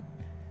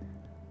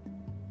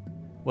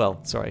 Well,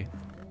 sorry.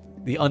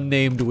 The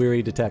unnamed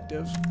weary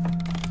detective.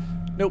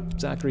 Nope,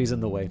 Zachary's in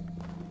the way.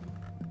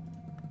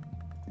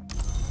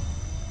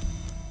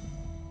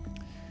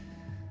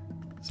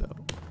 So.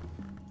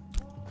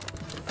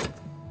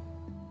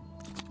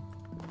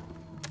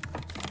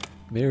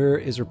 Mirror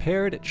is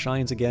repaired. It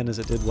shines again as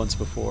it did once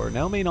before.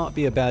 Now may not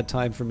be a bad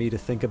time for me to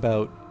think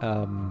about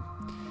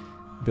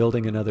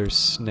building another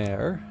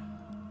snare.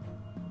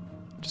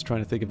 Just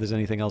trying to think if there's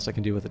anything else I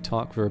can do with the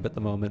talk verb at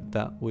the moment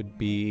that would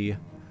be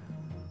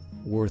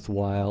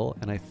worthwhile,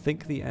 and I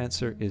think the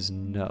answer is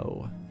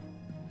no.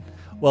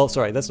 Well,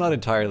 sorry, that's not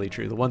entirely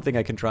true. The one thing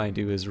I can try and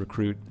do is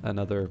recruit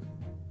another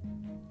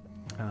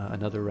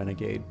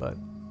renegade, but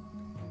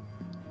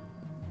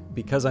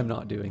because I'm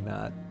not doing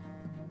that,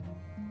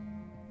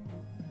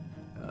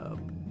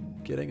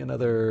 getting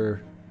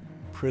another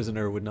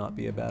prisoner would not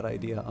be a bad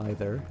idea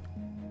either.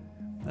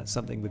 That's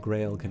something the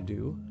Grail can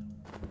do.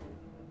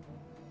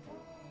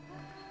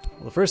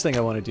 Well, the first thing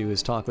I want to do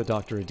is talk with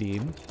Dr.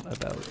 Adim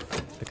about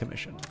the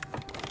commission.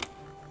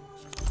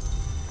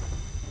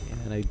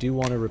 And I do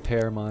want to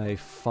repair my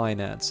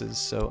finances,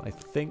 so I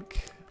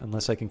think,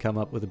 unless I can come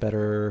up with a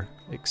better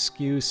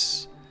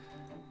excuse,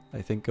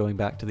 I think going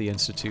back to the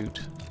Institute,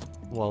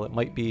 while it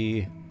might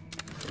be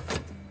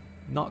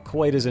not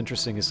quite as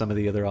interesting as some of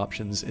the other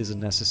options, is a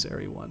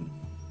necessary one.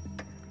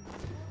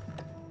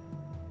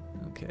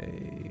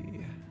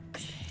 Okay,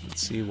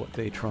 let's see what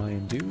they try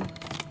and do.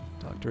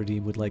 Dr.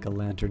 Adim would like a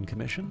lantern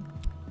commission.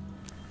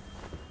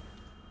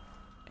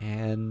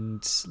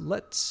 And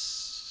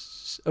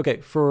let's... okay,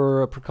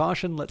 for a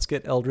precaution, let's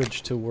get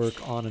Eldridge to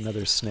work on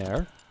another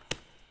snare.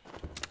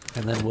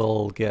 And then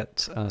we'll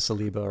get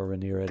Saliba or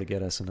Rhaenyra to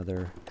get us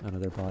another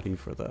body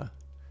for the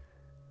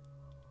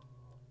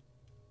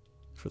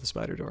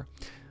spider door.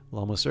 We'll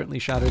almost certainly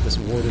shatter this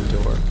warded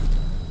door.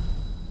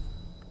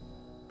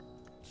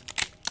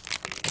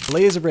 A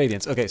blaze of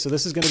radiance. Okay, so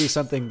this is going to be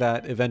something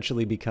that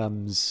eventually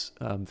becomes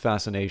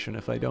fascination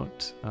if I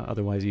don't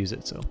otherwise use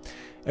it. So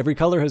every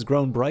color has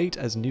grown bright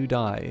as new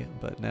dye,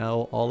 but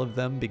now all of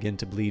them begin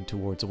to bleed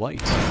towards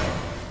white.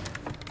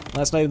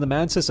 Last night in the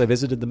Mansis, I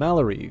visited the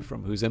Mallory,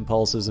 from whose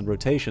impulses and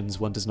rotations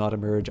one does not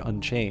emerge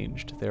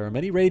unchanged. There are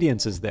many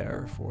radiances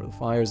there, for the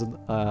fires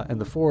and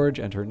the forge,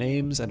 and her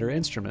names and her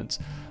instruments.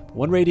 But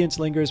one radiance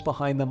lingers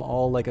behind them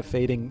all like a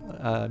fading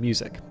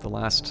music, the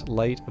last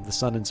light of the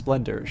sun in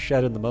splendor,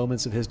 shed in the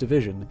moments of his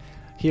division,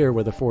 here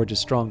where the forge is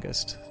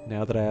strongest.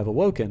 Now that I have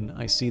awoken,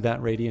 I see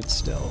that radiance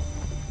still.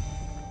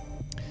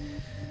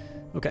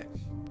 Okay.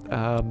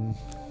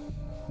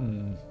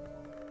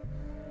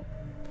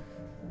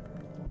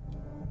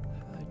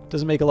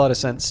 Doesn't make a lot of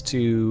sense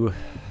to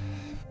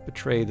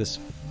betray this,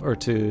 or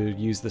to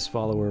use this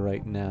follower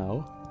right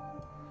now.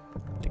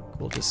 I think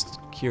we'll just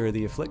cure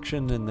the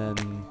affliction and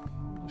then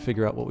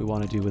figure out what we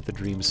want to do with the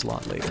dream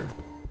slot later.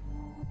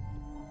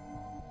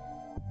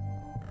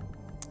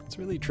 It's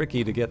really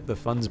tricky to get the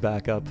funds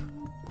back up,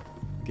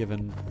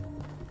 given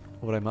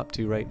what I'm up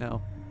to right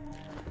now.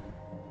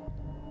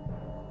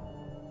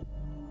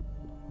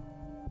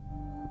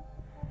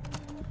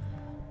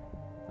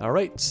 All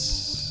right,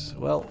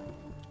 well.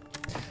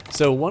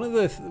 So one of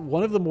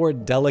the more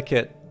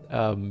delicate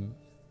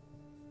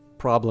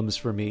problems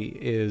for me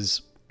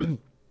is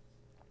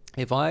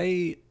if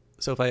I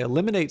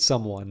eliminate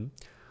someone,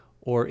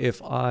 or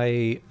if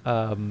I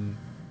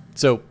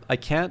so I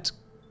can't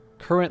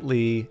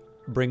currently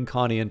bring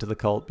Connie into the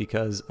cult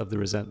because of the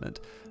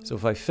resentment. So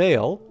if I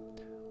fail,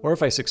 or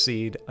if I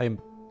succeed, I'm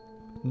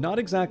not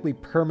exactly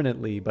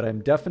permanently, but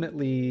I'm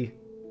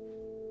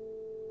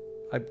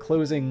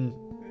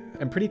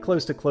pretty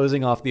close to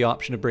closing off the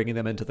option of bringing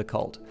them into the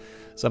cult.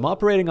 So I'm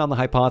operating on the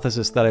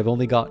hypothesis that I've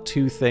only got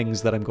 2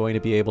 things that I'm going to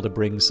be able to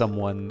bring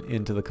someone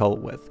into the cult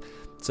with.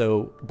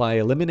 So by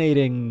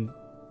eliminating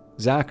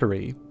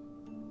Zachary,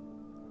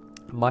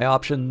 my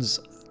options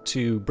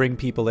to bring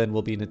people in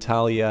will be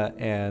Natalia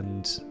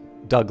and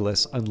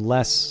Douglas,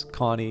 unless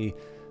Connie,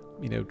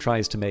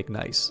 tries to make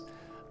nice.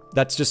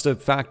 That's just a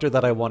factor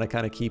that I want to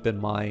kind of keep in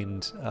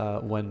mind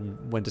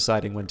when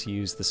deciding when to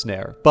use the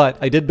snare. But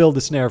I did build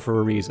the snare for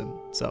a reason,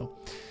 so.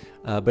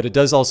 But it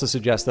does also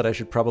suggest that I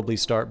should probably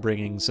start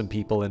bringing some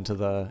people into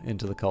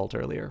the cult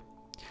earlier.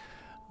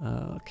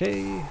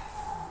 Okay.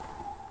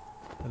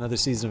 Another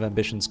season of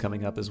ambitions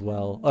coming up as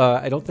well.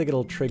 I don't think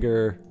it'll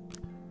trigger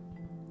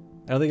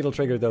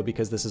though,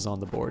 because this is on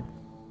the board.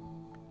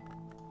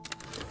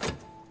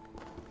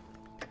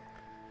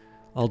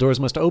 All doors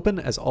must open,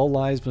 as all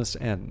lives must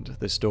end.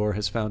 This door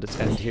has found its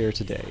end here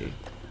today.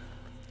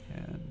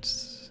 And...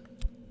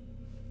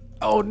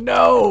 oh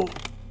no!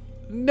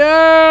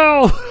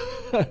 No!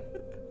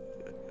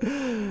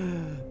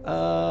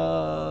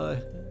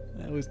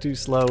 That was too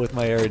slow with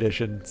my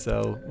erudition,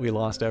 so we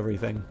lost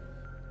everything.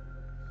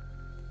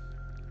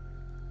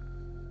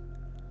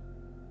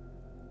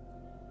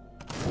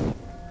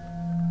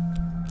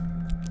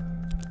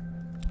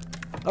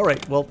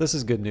 Alright, well, this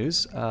is good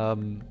news.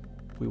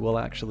 We will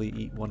actually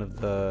eat one of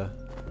the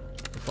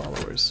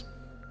followers.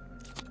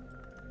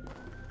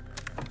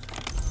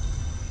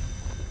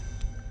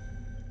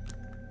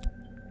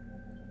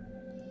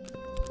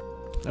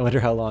 I wonder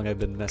how long I've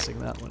been messing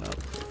that one up.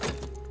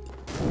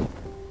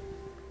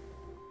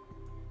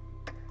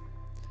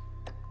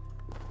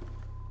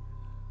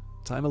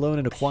 Time alone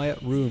in a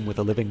quiet room with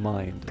a living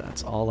mind.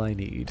 That's all I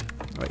need.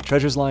 Alright,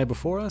 treasures lie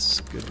before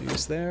us. Good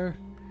news there.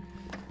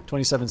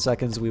 27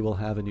 seconds, we will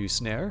have a new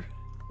snare.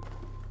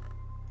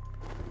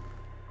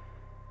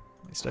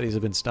 My studies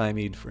have been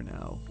stymied for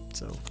now,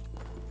 so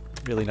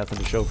really nothing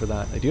to show for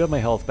that. I do have my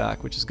health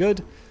back, which is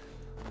good.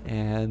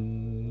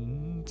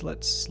 And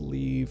let's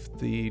leave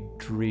the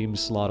dream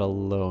slot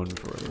alone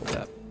for a little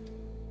bit.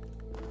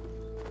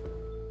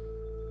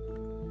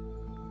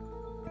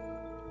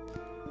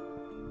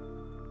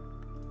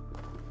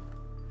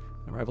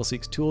 Rival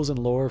seeks tools and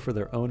lore for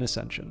their own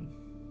ascension.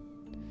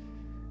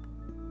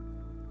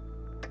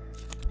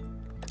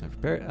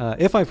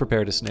 If I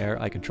prepared a snare,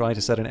 I can try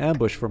to set an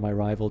ambush for my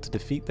rival to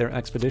defeat their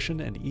expedition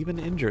and even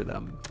injure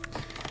them.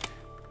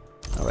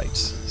 Alright,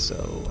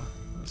 so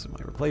this is my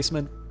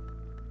replacement.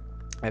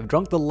 I have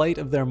drunk the light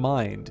of their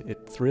mind.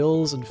 It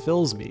thrills and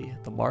fills me.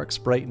 The marks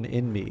brighten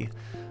in me.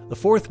 The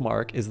fourth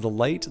mark is the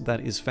light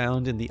that is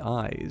found in the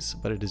eyes,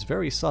 but it is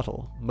very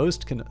subtle.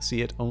 Most can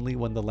see it only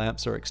when the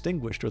lamps are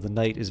extinguished or the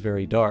night is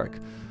very dark.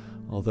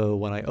 Although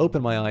when I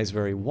open my eyes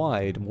very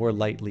wide, more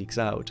light leaks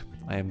out.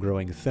 I am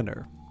growing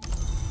thinner.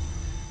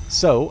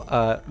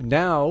 So,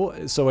 now,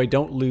 so I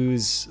don't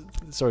lose...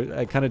 So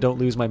I kind of don't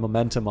lose my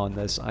momentum on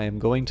this, I am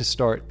going to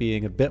start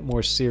being a bit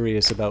more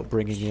serious about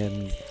bringing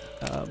in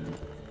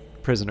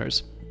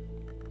prisoners.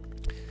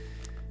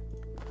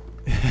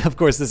 Of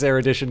course, this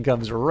erudition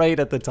comes right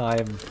at the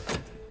time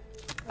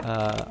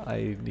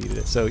I needed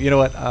it. So, you know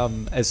what?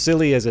 As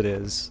silly as it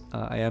is,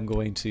 I am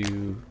going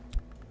to...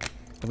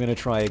 I'm going to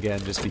try again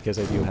just because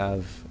I do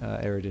have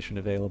erudition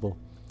available.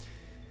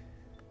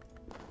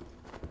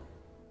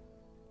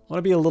 I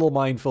want to be a little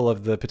mindful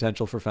of the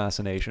potential for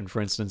fascination. For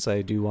instance,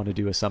 I do want to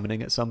do a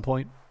summoning at some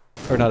point.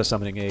 Or not a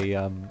summoning,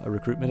 a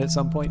recruitment at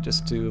some point,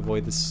 just to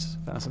avoid this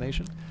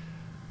fascination.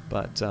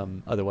 But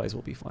otherwise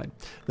we'll be fine.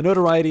 The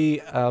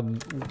notoriety,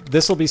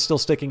 this will be still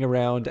sticking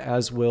around,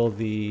 as will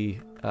the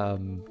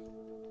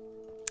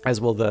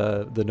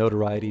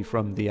notoriety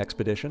from the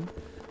expedition.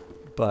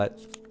 But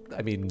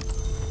I mean,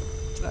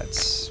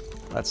 that's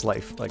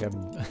life. Like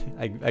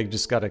I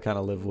just gotta kind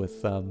of live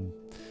with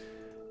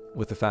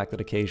the fact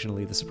that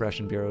occasionally the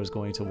Suppression Bureau is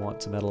going to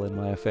want to meddle in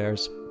my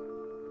affairs.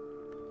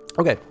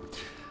 Okay,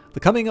 the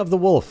coming of the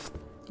wolf.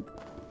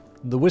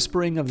 The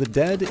whispering of the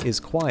dead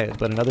is quiet,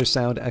 but another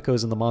sound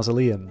echoes in the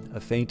mausoleum, a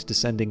faint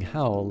descending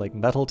howl, like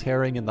metal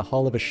tearing in the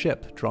hull of a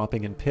ship,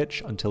 dropping in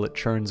pitch until it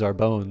churns our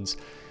bones.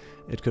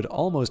 It could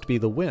almost be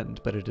the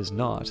wind, but it is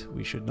not.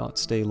 We should not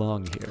stay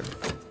long here.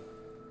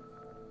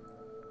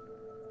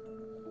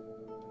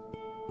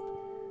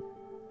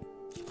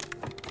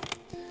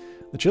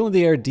 The chill in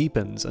the air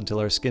deepens until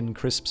our skin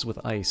crisps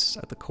with ice.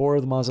 At the core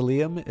of the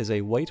mausoleum is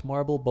a white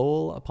marble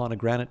bowl upon a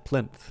granite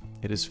plinth.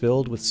 It is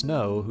filled with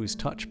snow whose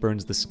touch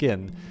burns the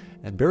skin,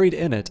 and buried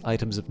in it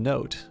items of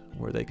note.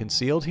 Were they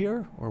concealed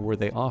here, or were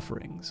they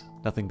offerings?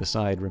 Nothing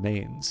beside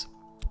remains.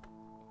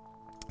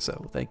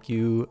 So, thank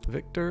you,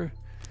 Victor.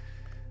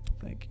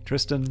 Thank you,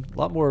 Tristan. A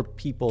lot more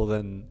people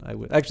than I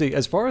would... Actually,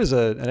 as far as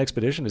an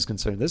expedition is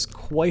concerned, there's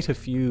quite a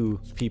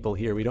few people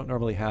here. We don't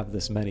normally have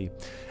this many.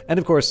 And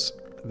of course,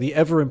 the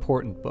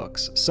ever-important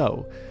books.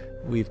 So,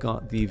 we've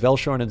got the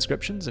Velshorn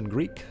inscriptions in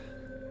Greek.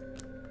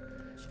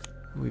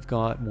 We've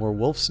got more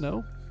wolf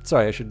snow.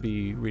 Sorry, I should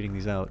be reading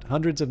these out.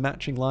 Hundreds of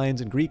matching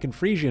lines in Greek and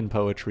Frisian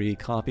poetry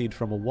copied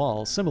from a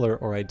wall, similar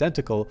or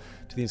identical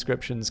to the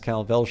inscriptions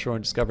Cal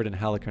Velshorn discovered in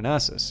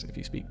Halicarnassus. If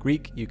you speak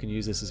Greek, you can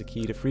use this as a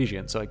key to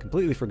Frisian. So I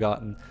completely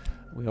forgotten.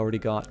 We already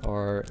got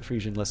our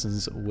Frisian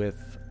lessons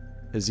with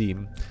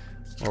Azim.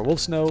 Or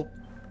wolf snow.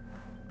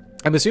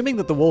 I'm assuming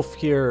that the wolf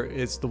here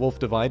is the wolf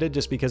divided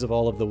just because of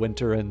all of the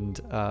winter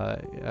and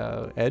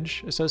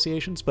edge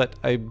associations,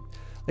 but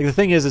the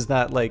thing is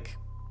that like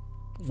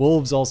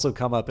wolves also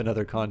come up in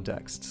other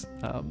contexts.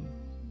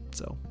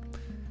 So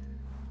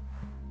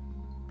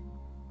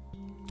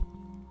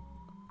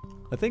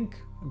I'm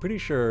pretty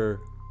sure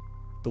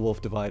the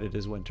wolf divided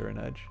is winter and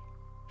edge.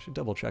 Should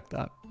double check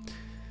that.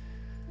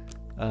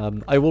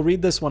 I will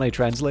read this when I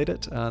translate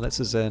it. This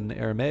is an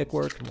Aramaic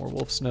work. More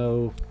wolf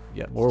snow.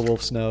 Yet more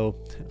wolf snow.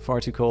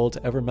 Far too cold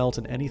to ever melt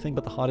in anything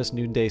but the hottest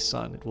noonday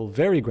sun. It will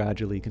very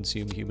gradually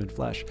consume human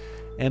flesh.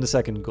 And a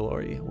second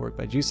glory. Work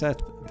by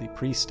Juseth, the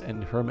priest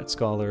and hermit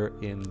scholar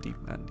in Deep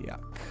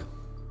Mandiak.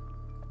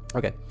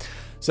 Okay.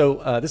 So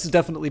this has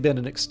definitely been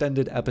an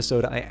extended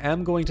episode. I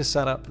am going to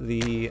set up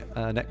the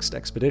next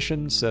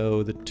expedition.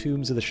 So the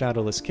Tombs of the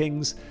Shadowless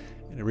Kings.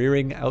 In a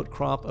rearing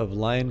outcrop of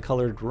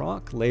lion-colored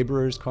rock,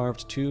 laborers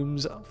carved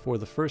tombs for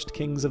the first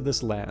kings of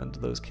this land.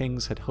 Those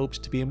kings had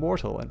hoped to be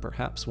immortal, and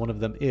perhaps one of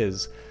them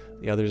is.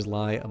 The others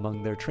lie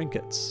among their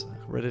trinkets.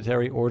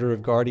 Hereditary Order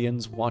of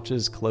Guardians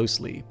watches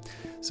closely.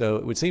 So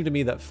it would seem to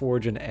me that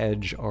Forge and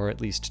Edge are at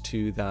least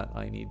two that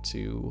I need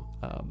to,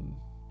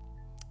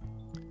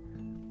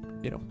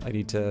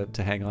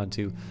 to hang on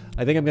to.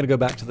 I think I'm going to go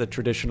back to the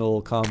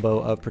traditional combo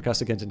of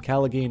Percussagant and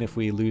Callagine. If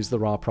we lose the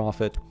Raw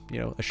Prophet,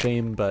 a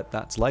shame, but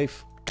that's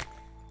life.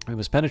 We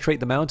must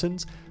penetrate the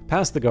mountains,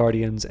 pass the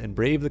Guardians, and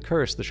brave the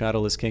curse the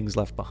Shadowless Kings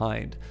left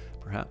behind.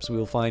 Perhaps we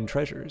will find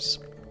treasures.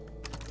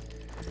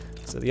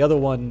 So the other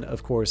one,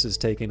 of course, is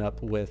taken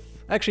up with...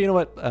 Actually, you know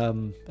what?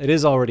 It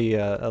is already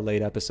a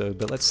late episode,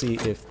 but let's see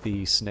if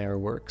the snare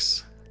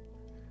works.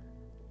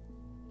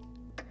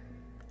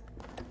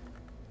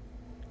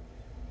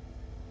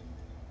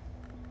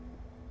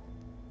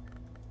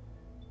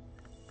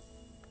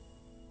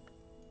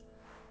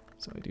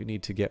 So I do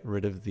need to get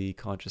rid of the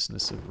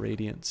Consciousness of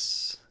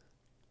Radiance.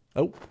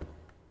 Oh,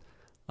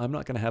 I'm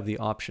not going to have the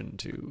option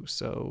to,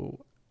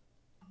 so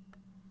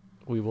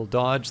We will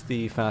dodge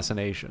the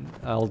fascination.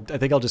 I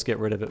think I'll just get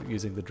rid of it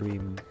using the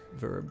dream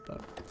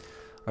verb.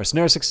 Our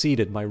snare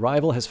succeeded. My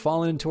rival has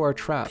fallen into our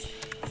trap.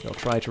 They'll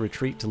try to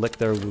retreat to lick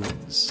their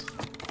wounds.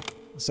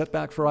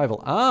 Setback for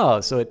rival. Ah,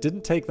 so it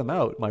didn't take them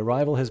out. My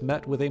rival has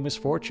met with a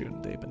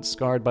misfortune. They've been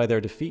scarred by their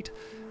defeat.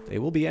 They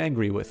will be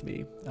angry with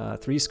me.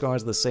 3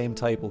 scars of the same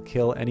type will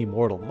kill any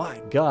mortal.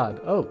 My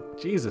god. Oh,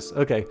 Jesus.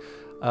 Okay.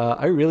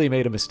 I really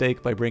made a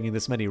mistake by bringing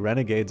this many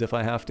renegades if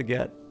I have to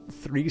get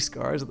 3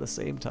 scars of the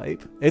same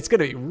type. It's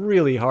going to be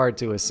really hard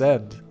to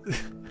ascend.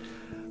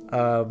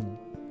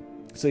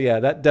 So yeah,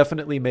 that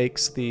definitely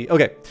makes the...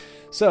 Okay,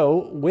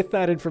 so with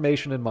that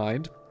information in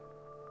mind,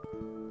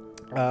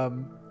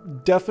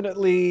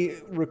 definitely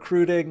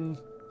recruiting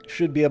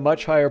should be a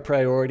much higher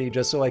priority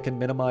just so I can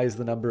minimize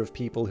the number of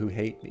people who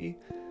hate me.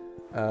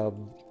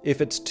 If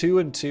it's 2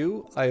 and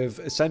 2, I've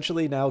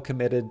essentially now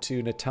committed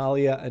to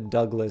Natalia and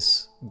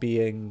Douglas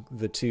being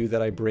the 2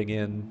 that I bring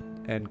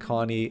in, and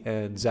Connie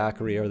and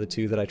Zachary are the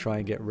 2 that I try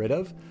and get rid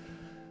of.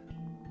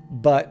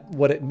 But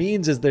what it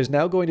means is there's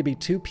now going to be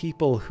 2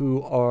 people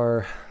who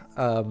are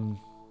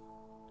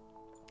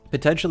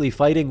potentially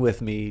fighting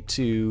with me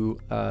to,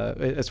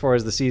 as far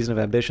as the Season of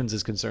Ambitions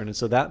is concerned. And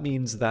so that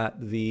means that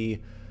the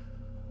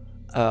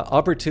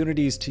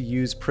opportunities to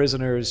use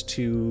prisoners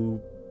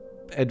to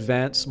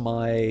advance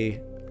my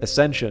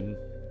ascension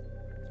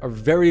are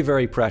very,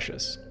 very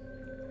precious.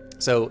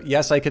 So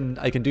yes, I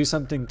can do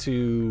something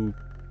to,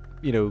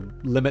 you know,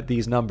 limit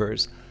these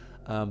numbers.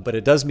 But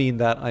it does mean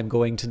that I'm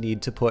going to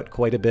need to put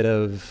quite a bit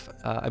of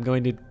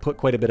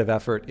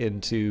effort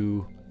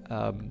into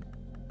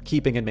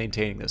keeping and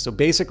maintaining this. So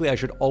basically, I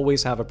should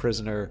always have a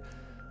prisoner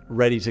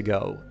ready to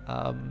go.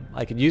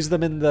 I can use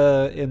them in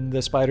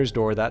the spider's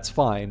door. That's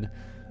fine,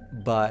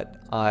 but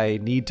I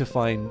need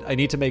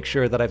to make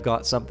sure that I've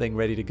got something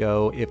ready to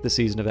go if the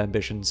Season of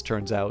Ambitions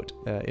turns out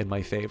in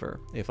my favor.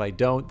 If I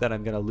don't, then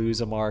I'm going to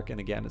lose a mark, and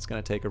again, it's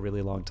going to take a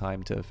really long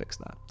time to fix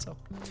that. So.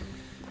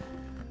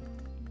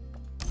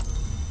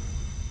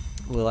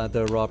 We'll add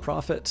the raw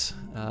profit.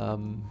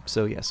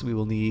 So yes, we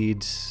will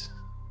need...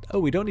 Oh,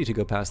 we don't need to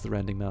go past the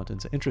Rending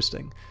Mountains.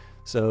 Interesting.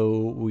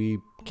 So we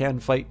can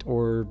fight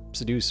or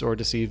seduce or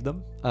deceive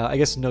them. I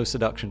guess no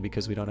seduction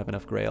because we don't have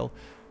enough Grail.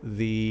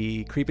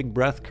 The Creeping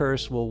Breath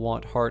Curse will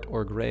want Heart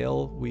or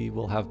Grail. We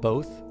will have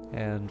both.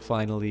 And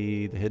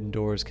finally, the Hidden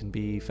Doors can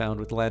be found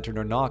with Lantern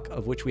or Knock,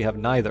 of which we have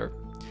neither.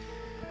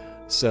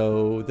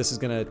 So this is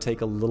going to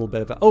take a little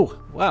bit of...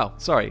 Oh, wow,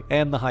 sorry.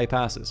 And the High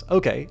Passes.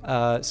 Okay,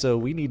 so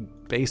we need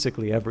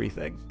basically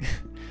everything.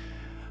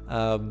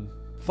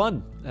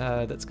 Fun.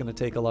 That's going to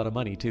take a lot of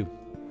money, too.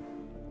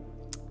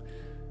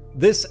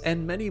 This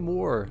and many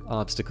more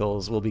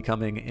obstacles will be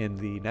coming in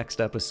the next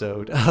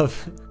episode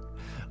of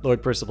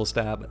Lord Percival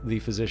Stabbe, the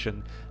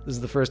Physician. This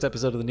is the first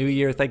episode of the new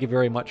year. Thank you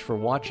very much for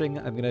watching.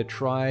 I'm going to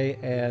try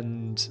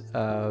and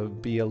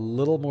be a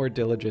little more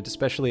diligent,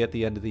 especially at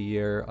the end of the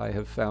year. I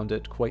have found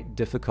it quite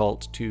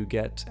difficult to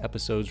get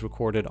episodes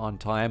recorded on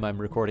time. I'm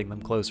recording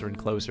them closer and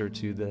closer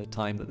to the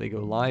time that they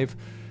go live,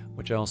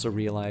 which I also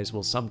realize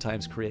will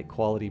sometimes create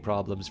quality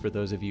problems for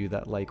those of you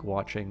that like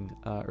watching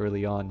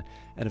early on.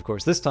 And of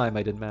course, this time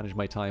I didn't manage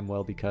my time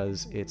well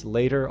because it's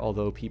later,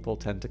 although people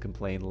tend to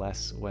complain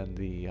less when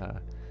the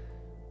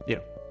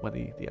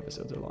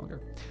episodes are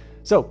longer.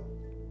 So,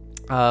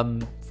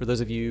 for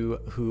those of you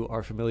who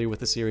are familiar with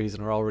the series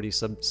and are already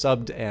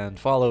subbed and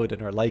followed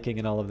and are liking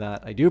and all of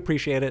that, I do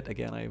appreciate it.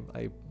 Again,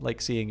 I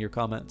like seeing your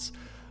comments.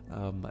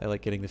 I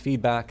like getting the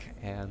feedback,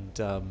 and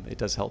it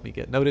does help me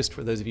get noticed.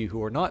 For those of you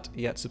who are not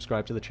yet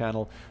subscribed to the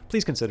channel,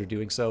 please consider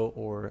doing so,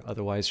 or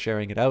otherwise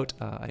sharing it out.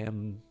 I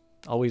am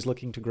always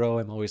looking to grow.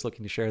 I'm always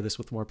looking to share this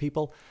with more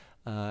people,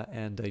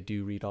 and I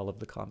do read all of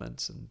the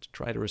comments and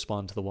try to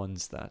respond to the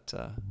ones that,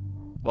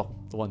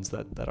 the ones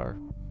that are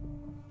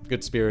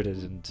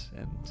good-spirited and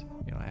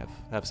you know, I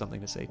have something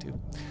to say too.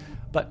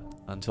 But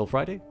until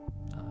Friday,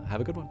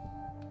 have a good one.